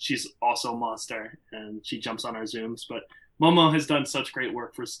 She's also a monster, and she jumps on our Zooms. But Momo has done such great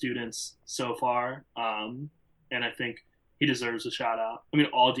work for students so far, and I think he deserves a shout out. I mean,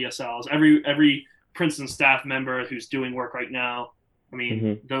 all DSLs, every Princeton staff member who's doing work right now. I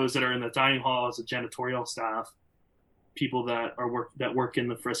mean, those that are in the dining halls, the janitorial staff, people that work in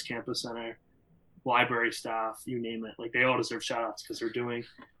the Frisk Campus Center, library staff, you name it. Like, they all deserve shout outs because they're doing.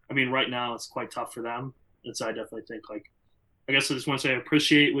 I mean, right now it's quite tough for them, and so I definitely think, like, I guess I just want to say I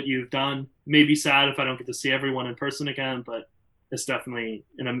appreciate what you've done. Maybe sad if I don't get to see everyone in person again, but it's definitely,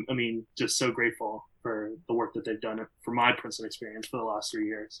 and I mean, just so grateful for the work that they've done for my Princeton experience for the last 3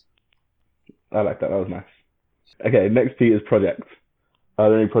 years. I like that. That was nice. Okay, next P is projects. Are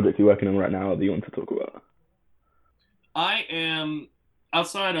there any projects you're working on right now that you want to talk about? I am,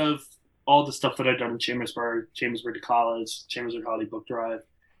 outside of all the stuff that I've done in Chambersburg to College, Chambersburg Holiday Book Drive,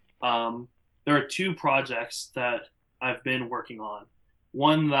 there are 2 projects that I've been working on.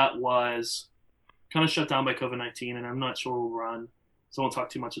 One that was kind of shut down by COVID-19, and I'm not sure will run, so I won't talk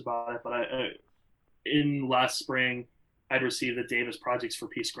too much about it. But in last spring, I'd received the Davis Projects for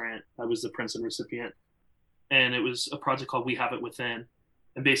Peace grant. I was the Princeton recipient, and it was a project called We Have It Within.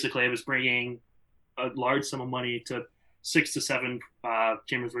 And basically, I was bringing a large sum of money to 6 to 7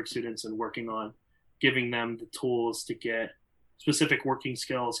 Chambersburg students and working on giving them the tools to get specific working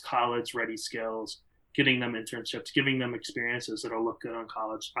skills, college-ready skills, getting them internships, giving them experiences that'll look good on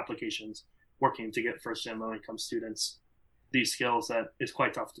college applications, working to get first-gen low-income students these skills that is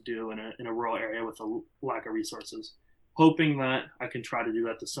quite tough to do in a rural area with a lack of resources. Hoping that I can try to do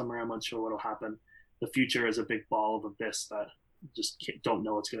that this summer. I'm unsure what'll happen. The future is a big ball of abyss that just don't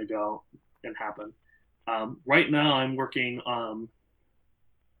know what's going to go and happen. Right now, I'm working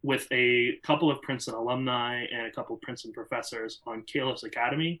with a couple of Princeton alumni and a couple of Princeton professors on Kalos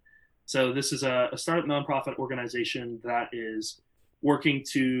Academy. So this is a startup nonprofit organization that is working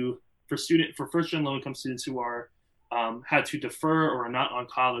for first-gen low-income students who are had to defer or are not on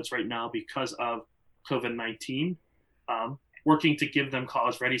college right now because of COVID-19. Working to give them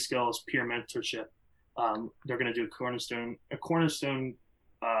college-ready skills, peer mentorship. They're going to do a cornerstone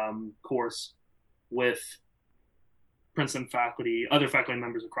course with Princeton faculty, other faculty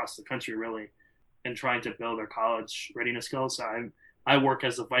members across the country, really, and trying to build their college readiness skills. So I work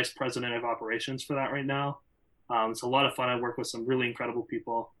as the vice president of operations for that right now. It's a lot of fun. I work with some really incredible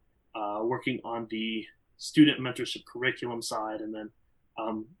people, working on the student mentorship curriculum side, and then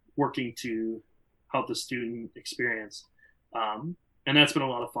working to help the student experience. And that's been a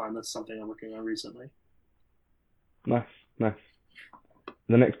lot of fun. That's something I'm working on recently. Nice.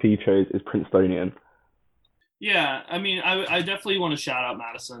 The next P you chose is Princetonian. Yeah, I mean, I definitely want to shout out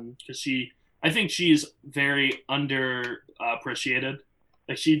Madison because I think she's very underappreciated.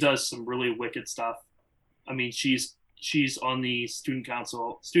 Like, she does some really wicked stuff. I mean, she's on the Student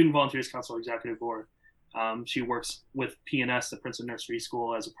Volunteers Council Executive Board. She works with P&S, the Princeton Nursery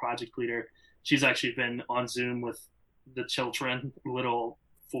School, as a project leader. She's actually been on Zoom with the children, little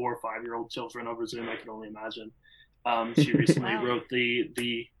 4 or 5-year-old children over Zoom. I can only imagine. She recently wrote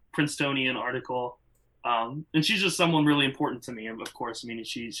the Princetonian article. And she's just someone really important to me, of course. I mean,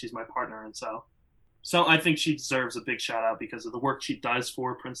 she's my partner, and so I think she deserves a big shout out because of the work she does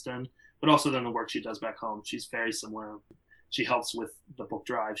for Princeton, but also then the work she does back home. She's very similar. She helps with the book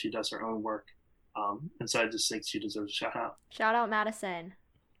drive. She does her own work, and so I just think she deserves a shout out. Shout out Madison.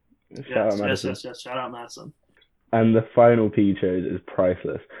 Yes, shout out Madison. And the final P you chose is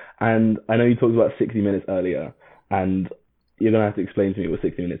priceless. And I know you talked about 60 Minutes earlier, and you're gonna have to explain to me what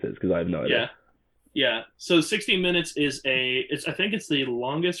 60 Minutes is because I have no idea. Yeah. So 60 Minutes is I think it's the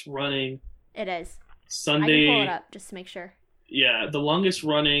longest running. It is. Sunday. I can pull it up just to make sure. Yeah, the longest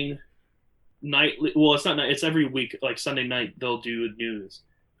running nightly. Well, it's not night. It's every week. Like Sunday night, they'll do news.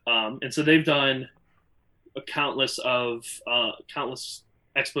 And so they've done a countless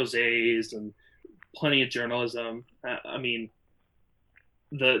exposés and plenty of journalism. I mean,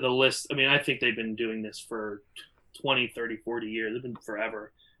 the list, I mean, I think they've been doing this for 20, 30, 40 years. They've been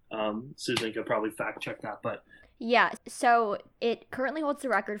forever. Susan could probably fact check that, but yeah, so it currently holds the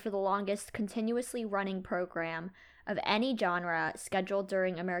record for the longest continuously running program of any genre scheduled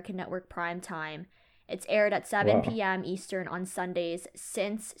during American network prime time. It's aired at 7 p.m. Eastern on Sundays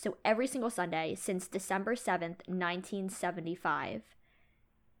every single Sunday since December 7th, 1975.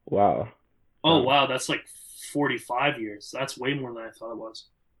 Wow. Oh, wow, that's like 45 years. That's way more than I thought it was.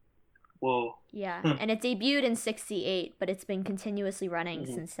 Whoa. Yeah, and it debuted in 68, but it's been continuously running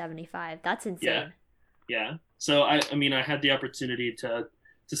since 75. That's insane. Yeah. So, I mean, I had the opportunity to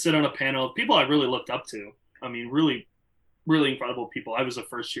sit on a panel of people I really looked up to. I mean, really, really incredible people. I was a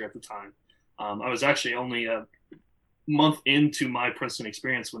first year at the time. I was actually only a month into my Princeton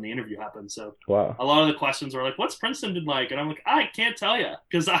experience when the interview happened. So wow. A lot of the questions were like, what's Princeton been like? And I'm like, I can't tell you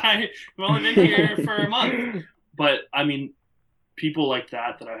because I've only been here for a month. But, I mean, people like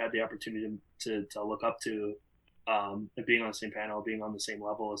that I had the opportunity to look up to, and being on the same panel, being on the same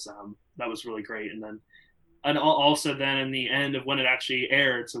level as them, that was really great. And also then in the end of when it actually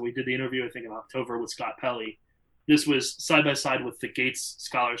aired, so we did the interview, I think in October with Scott Pelley. This was side by side with the Gates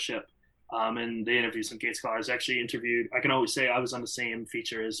Scholarship, and they interviewed some Gates scholars. Actually interviewed, I can always say I was on the same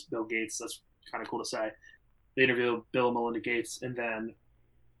feature as Bill Gates. That's kind of cool to say. They interviewed Bill and Melinda Gates, and then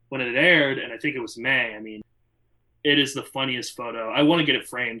when it aired, and I think it was May, I mean, it is the funniest photo. I want to get it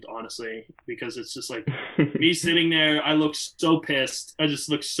framed, honestly, because it's just like me sitting there. I look so pissed. I just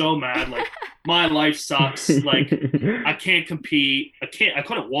look so mad. Like my life sucks. Like I can't compete. I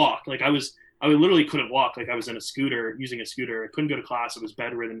couldn't walk. Like I literally couldn't walk. Like I was in using a scooter. I couldn't go to class. I was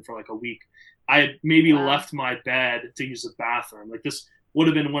bedridden for like a week. I had maybe left my bed to use the bathroom. Like this would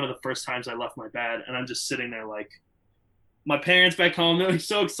have been one of the first times I left my bed. And I'm just sitting there like, my parents back home, they're like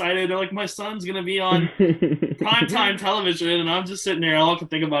so excited. They're like, my son's going to be on primetime television. And I'm just sitting there. All I can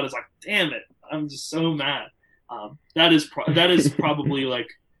think about is like, damn it. I'm just so mad. That is probably like,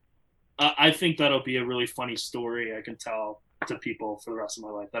 I think that'll be a really funny story I can tell to people for the rest of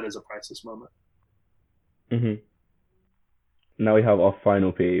my life. That is a priceless moment. Mm-hmm. Now we have our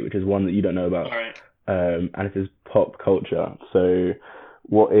final P, which is one that you don't know about. All right. And it is pop culture. So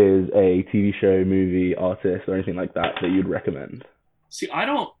what is a TV show, movie, artist, or anything like that you'd recommend? See, I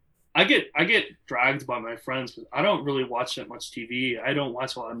get dragged by my friends, but I don't really watch that much TV. I don't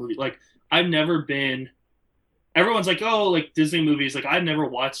watch a lot of movies. Like, I've never been, everyone's like, oh, like Disney movies. Like, I've never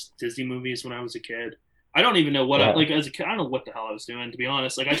watched Disney movies when I was a kid. I don't even know what as a kid, I don't know what the hell I was doing, to be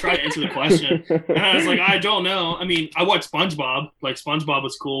honest. Like, I tried to answer the question, and I was like, I don't know. I mean, I watched SpongeBob. Like, SpongeBob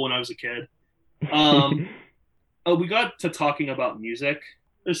was cool when I was a kid. We got to talking about music.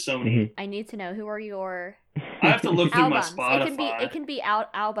 There's so many. I need to know, who are your I have to look through albums? my Spotify. It can be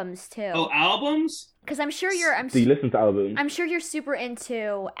albums too. Oh, albums? Because I'm sure Do you listen to albums? I'm sure you're super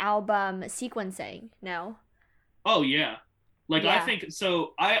into album sequencing. No. Oh yeah. Like I think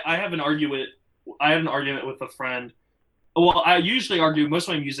so. I have an argument. I have an argument with a friend. Well, I usually argue most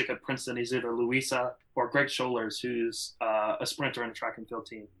of my music at Princeton is either Louisa or Greg Scholars, who's a sprinter in a track and field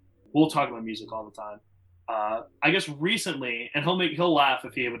team. We'll talk about music all the time. I guess recently, and he'll laugh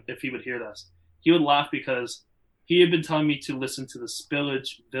if he would hear this. He would laugh because he had been telling me to listen to the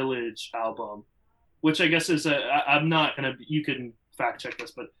Spillage Village album, which I guess is I'm not gonna. You can fact check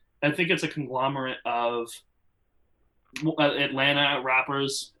this, but I think it's a conglomerate of Atlanta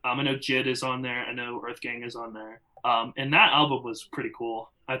rappers. I know JID is on there. I know Earth Gang is on there. And that album was pretty cool.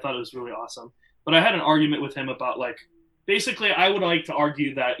 I thought it was really awesome. But I had an argument with him about like, basically, I would like to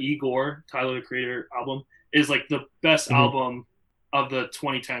argue that Igor, Tyler the Creator album, is like the best album of the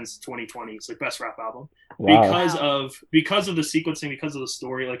 2010s, 2020s, like best rap album. Wow. Because of the sequencing, because of the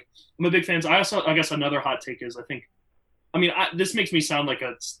story. Like, I'm a big fan. I guess another hot take is this makes me sound like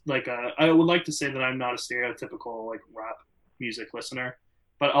I would like to say that I'm not a stereotypical like rap music listener,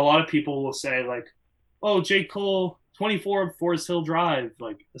 but a lot of people will say like, oh, J. Cole 24 of Forest Hill Drive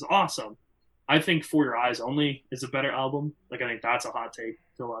like is awesome. I think For Your Eyes Only is a better album. Like, I think that's a hot take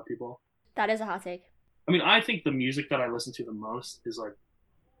to a lot of people. That is a hot take. I mean, I think the music that I listen to the most is like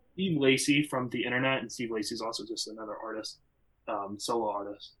Steve Lacy from The Internet, and Steve Lacy is also just another artist, solo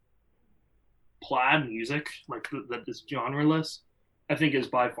artist. Plaid music, like that is genreless, I think is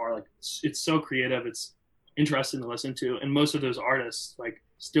by far like it's so creative, it's interesting to listen to, and most of those artists like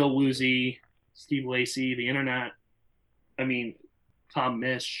Still Woozy, Steve Lacy, The Internet, I mean Tom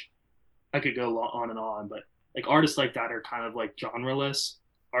Misch, I could go on and on, but like artists like that are kind of like genreless,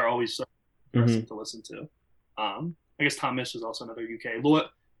 are always so interesting to listen to. I guess Tom Misch is also another UK.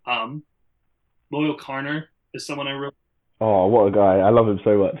 Um, Loyal Carner is someone I really. Oh, what a guy! I love him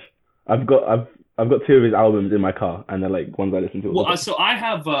so much. I've got two of his albums in my car, and they're like ones I listen to all Well, the time. so I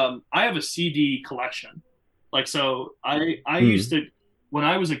have a CD collection. Like, so I used Mm. to, when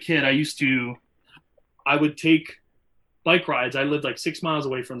I was a kid, I would take bike rides. I lived like 6 miles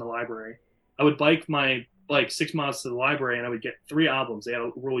away from the library. I would bike my like 6 miles to the library, and I would get 3 albums. They had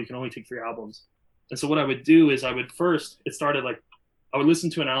a rule you can only take 3 albums. And so what I would do is I would first it started like I would listen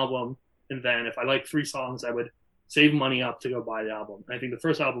to an album, and then if I liked 3 songs, I would save money up to go buy the album. And I think the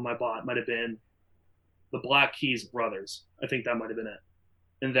first album I bought might have been the Black Keys Brothers. I think that might have been it.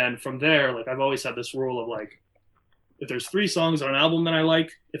 And then from there, like I've always had this rule of like if there's 3 songs on an album that I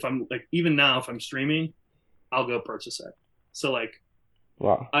like, if I'm like even now if I'm streaming, I'll go purchase it. So like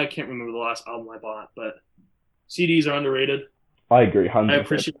Wow, I can't remember the last album I bought, but CDs are underrated. I agree, I 100%.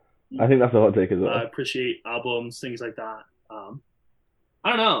 appreciate I think that's a hot take as I well. appreciate albums, things like that. I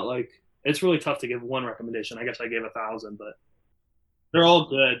don't know, like it's really tough to give one recommendation. I guess I gave 1,000, but they're all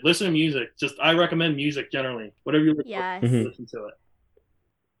good. Listen to music. Just I recommend music generally. Whatever you Yes. Mhm. listen to it.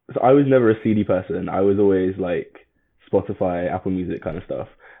 So I was never a CD person. I was always like Spotify, Apple Music kind of stuff.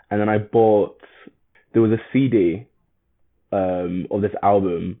 And then there was a CD of this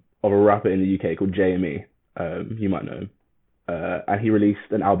album of a rapper in the UK called JME. You might know him. And he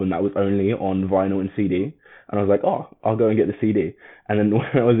released an album that was only on vinyl and CD. And I was like, oh, I'll go and get the CD. And then when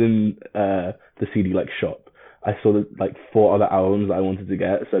I was in the CD like shop, I saw like 4 other albums that I wanted to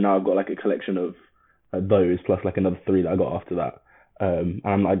get. So now I've got like a collection of those plus like another 3 that I got after that. And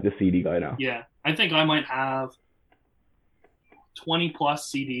I'm like the CD guy now. Yeah, I think I might have 20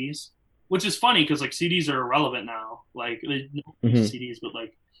 plus CDs, which is funny because like CDs are irrelevant now. Like they don't use Mhm. CDs, but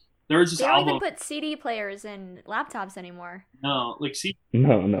like there's this They don't even album. put CD players in laptops anymore. No, like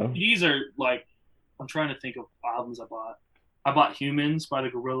No. CDs are like I'm trying to think of albums I bought. I bought Humans by the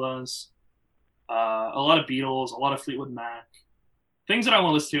Gorillaz, a lot of Beatles, a lot of Fleetwood Mac, things that I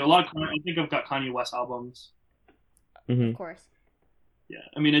want to listen to. A lot of I think I've got Kanye West albums. Hmm. Of course. Yeah,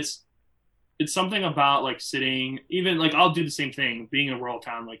 I mean it's something about like sitting, even like I'll do the same thing. Being in a rural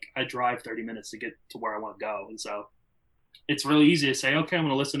town, like I drive 30 minutes to get to where I want to go, and so it's really easy to say, okay, I'm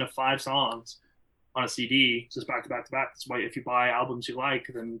going to listen to 5 songs on a CD, just back to back to back. That's why if you buy albums you like,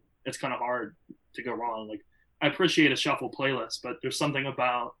 then it's kind of hard to go wrong. Like I appreciate a shuffle playlist, but there's something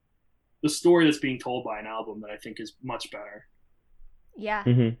about the story that's being told by an album that I think is much better. Yeah.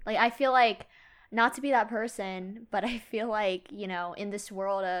 Hmm. Like I feel like not to be that person, but I feel like, you know, in this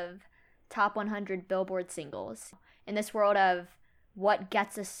world of top 100 Billboard singles, in this world of what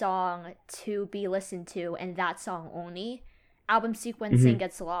gets a song to be listened to and that song only, album sequencing Hmm.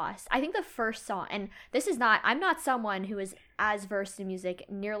 gets lost. I think the first song, and this is not, I'm not someone who is as versed in music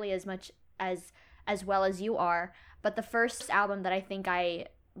nearly as much as well as you are, but the first album that I think I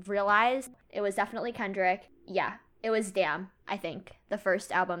realized, it was definitely Kendrick. Yeah, it was Damn, I think. The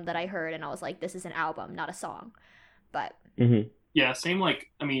first album that I heard and I was like, this is an album, not a song. But Hmm. Yeah, same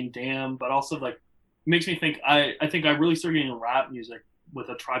like I mean, damn, but also like it makes me think. I think I really started getting into rap music with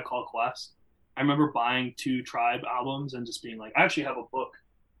A Tribe Called Quest. I remember buying 2 Tribe albums and just being like, I actually have a book.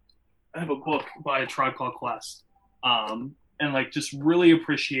 I have a book by A Tribe Called Quest, and like just really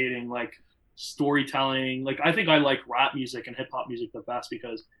appreciating like storytelling. Like I think I like rap music and hip hop music the best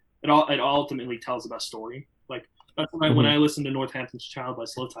because it ultimately tells the best story. Like that's when I listened to Northampton's Child by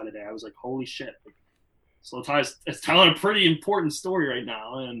Slow Tie today, I was like, holy shit! Like, Slow Tie is telling a pretty important story right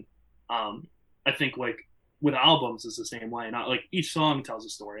now, and I think like with albums is the same way. Not like each song tells a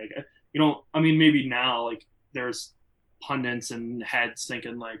story. Like you know, I mean, maybe now like there's pundits and heads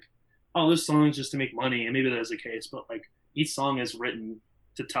thinking like, oh, this song is just to make money, and maybe that is the case, but like each song is written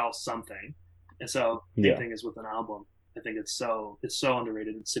to tell something, and so the same Yeah. thing is with an album. I think it's so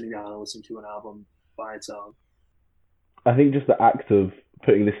underrated. And sitting down and listening to an album by its own. I think just the act of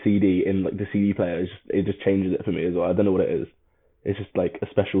putting the CD in like the CD player it just changes it for me as well. I don't know what it is. It's just like a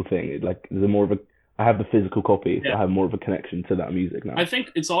special thing. Like there's more of a I have the physical copy, so Yeah. I have more of a connection to that music now. I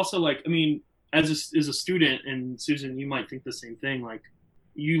think it's also like I mean, as a student, and Susan, you might think the same thing. Like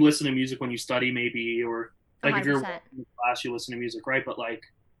you listen to music when you study, maybe, or like if you're 100%. in class, you listen to music, right? But like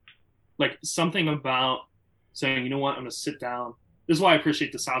something about saying, you know what, I'm gonna sit down. This is why I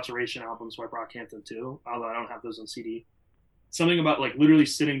appreciate the Saturation albums by Brockhampton too, although I don't have those on CD. Something about like literally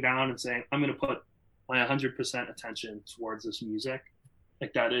sitting down and saying, I'm gonna put my 100% attention towards this music.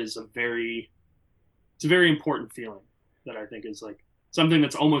 Like that is it's a very important feeling that I think is like something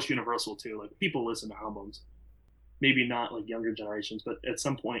that's almost universal too. Like people listen to albums, maybe not like younger generations, but at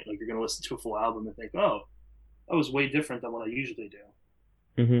some point, like you're gonna listen to a full album and think, oh, that was way different than what I usually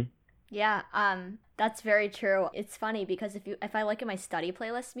do. Hmm. Yeah, that's very true. It's funny because if I look at my study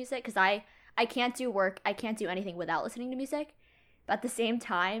playlist music, because I can't do work, I can't do anything without listening to music. But at the same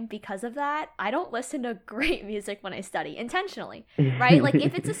time, because of that, I don't listen to great music when I study intentionally, right? Like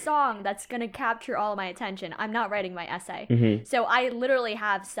if it's a song that's gonna capture all of my attention, I'm not writing my essay. Mm-hmm. So I literally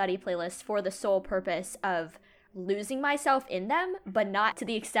have study playlists for the sole purpose of losing myself in them, but not to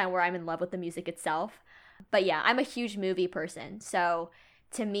the extent where I'm in love with the music itself. But yeah, I'm a huge movie person, so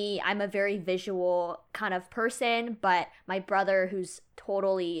to me, I'm a very visual kind of person, but my brother, who's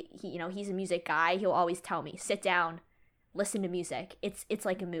totally, he's a music guy, he'll always tell me, sit down, listen to music. It's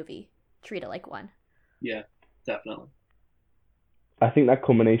like a movie. Treat it like one. Yeah, definitely. I think that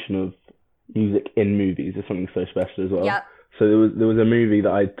combination of music in movies is something so special as well. Yep. So there was a movie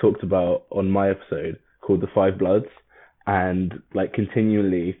that I talked about on my episode called The Five Bloods, and like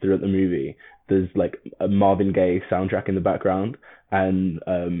continually throughout the movie, there's like a Marvin Gaye soundtrack in the background, and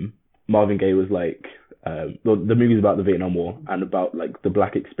Marvin Gaye was like, the movie's about the Vietnam War and about like the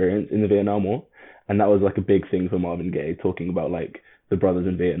black experience in the Vietnam War, and that was like a big thing for Marvin Gaye, talking about like the brothers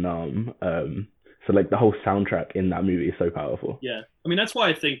in Vietnam. So like the whole soundtrack in that movie is so powerful. Yeah, I mean that's why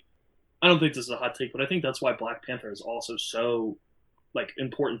I don't think this is a hot take, but I think that's why Black Panther is also so like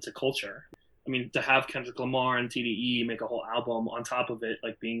important to culture. I mean, to have Kendrick Lamar and TDE make a whole album on top of it,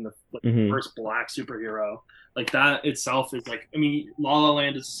 like being the first black superhero, like that itself is like, I mean, La La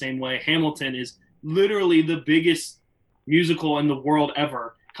Land is the same way. Hamilton is literally the biggest musical in the world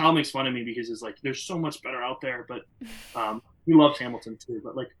ever. Kyle makes fun of me because it's like, there's so much better out there, but he loves Hamilton too.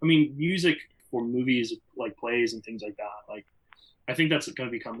 But like, I mean, music for movies, like plays and things like that, like, I think that's going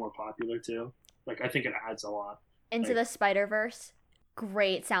to become more popular too. Like, I think it adds a lot. Into the Spider-Verse.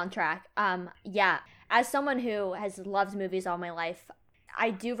 Great soundtrack. Yeah, as someone who has loved movies all my life,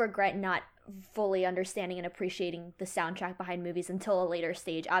 I do regret not fully understanding and appreciating the soundtrack behind movies until a later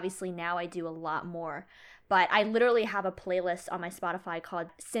stage. Obviously now I do a lot more, but I literally have a playlist on my Spotify called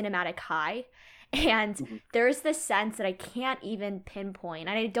Cinematic High, and there's this sense that I can't even pinpoint,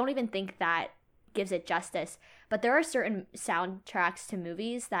 and I don't even think that gives it justice, but there are certain soundtracks to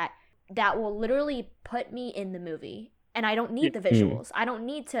movies that will literally put me in the movie. And I don't need the visuals. I don't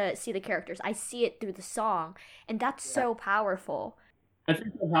need to see the characters. I see it through the song. And that's so powerful. I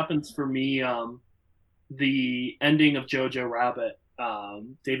think what happens for me, the ending of Jojo Rabbit,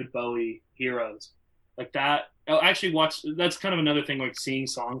 David Bowie, Heroes, like that. I actually watched, that's kind of another thing, like seeing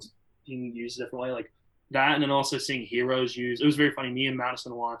songs being used a different way, like that. And then also seeing Heroes used. It was very funny. Me and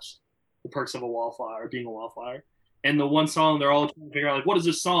Madison watched The Perks of a Wallflower, being a wallflower. And the one song they're all trying to figure out, like, what is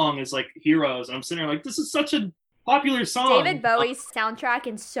this song? Is like Heroes. And I'm sitting there like, this is such a popular song. David Bowie's soundtrack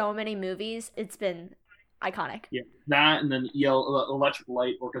in so many movies, it's been iconic. Yeah, that and then Electric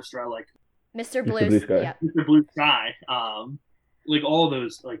Light Orchestra, like Mr. Blue Sky. Yeah. Mr. Blue Sky. Like all of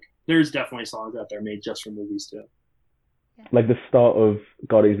those, like there's definitely songs out there made just for movies too. Yeah. Like the start of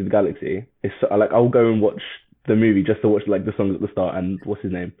Guardians of the Galaxy is so, like I'll go and watch the movie just to watch like the songs at the start and what's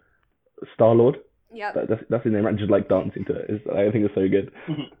his name, Star-Lord. Yeah, that's his name. And just like dancing to it. I think it's so good.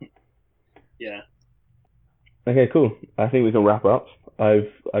 Yeah. Okay, cool. I think we can wrap up. I've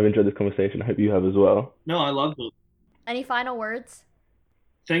enjoyed this conversation. I hope you have as well. No, I loved it. Any final words?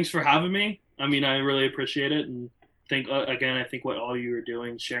 Thanks for having me. I mean, I really appreciate it, and I think what all you are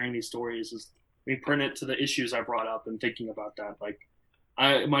doing, sharing these stories, is pertinent to the issues I brought up and thinking about that. Like,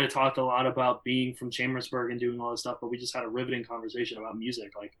 I might have talked a lot about being from Chambersburg and doing all this stuff, but we just had a riveting conversation about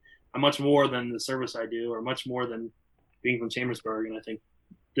music. Like, I'm much more than the service I do, or much more than being from Chambersburg, and I think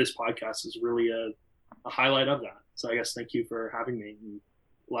this podcast is really a highlight of that. So I guess thank you for having me and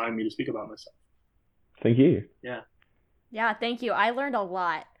allowing me to speak about myself. Thank you. Yeah, thank you. I learned a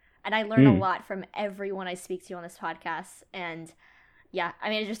lot, and I learned a lot from everyone I speak to on this podcast. And yeah, I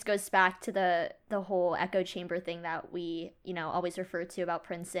mean, it just goes back to the whole echo chamber thing that we, always refer to about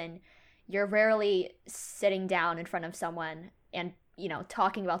Princeton. You're rarely sitting down in front of someone and,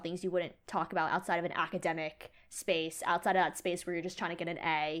 talking about things you wouldn't talk about outside of an academic space, outside of that space where you're just trying to get an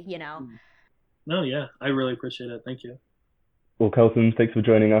A, No, yeah, I really appreciate it. Thank you. Well, Kelton, thanks for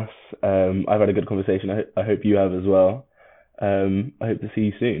joining us. I've had a good conversation. I hope you have as well. I hope to see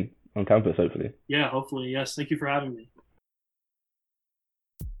you soon on campus, hopefully. Yeah, hopefully. Yes. Thank you for having me.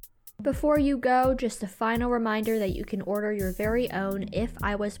 Before you go, just a final reminder that you can order your very own If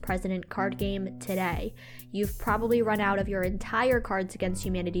I Was President card game today. You've probably run out of your entire Cards Against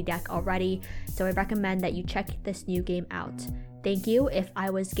Humanity deck already, so I recommend that you check this new game out. Thank you, If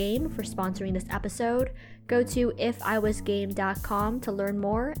I Was Game, for sponsoring this episode. Go to ifiwasgame.com to learn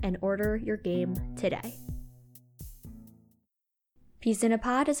more and order your game today. Peas in a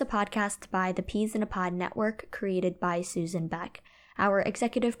Pod is a podcast by the Peas in a Pod Network, created by Susan Beck. Our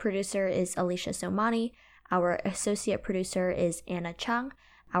executive producer is Alicia Somani. Our associate producer is Anna Chung.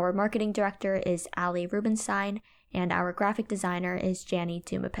 Our marketing director is Ali Rubenstein. And our graphic designer is Janny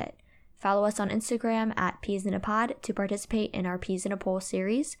Dumapit. Follow us on Instagram at Peas in a Pod to participate in our Peas in a Poll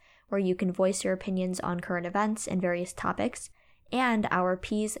series, where you can voice your opinions on current events and various topics, and our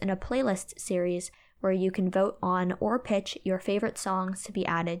Peas in a Playlist series, where you can vote on or pitch your favorite songs to be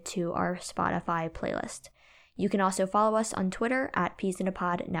added to our Spotify playlist. You can also follow us on Twitter at Peas in a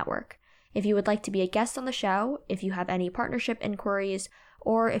Pod Network. If you would like to be a guest on the show, if you have any partnership inquiries,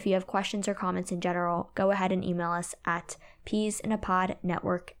 or if you have questions or comments in general, go ahead and email us at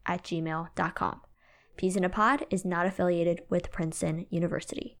peasinapodnetwork@gmail.com. Peas in a Pod is not affiliated with Princeton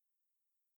University.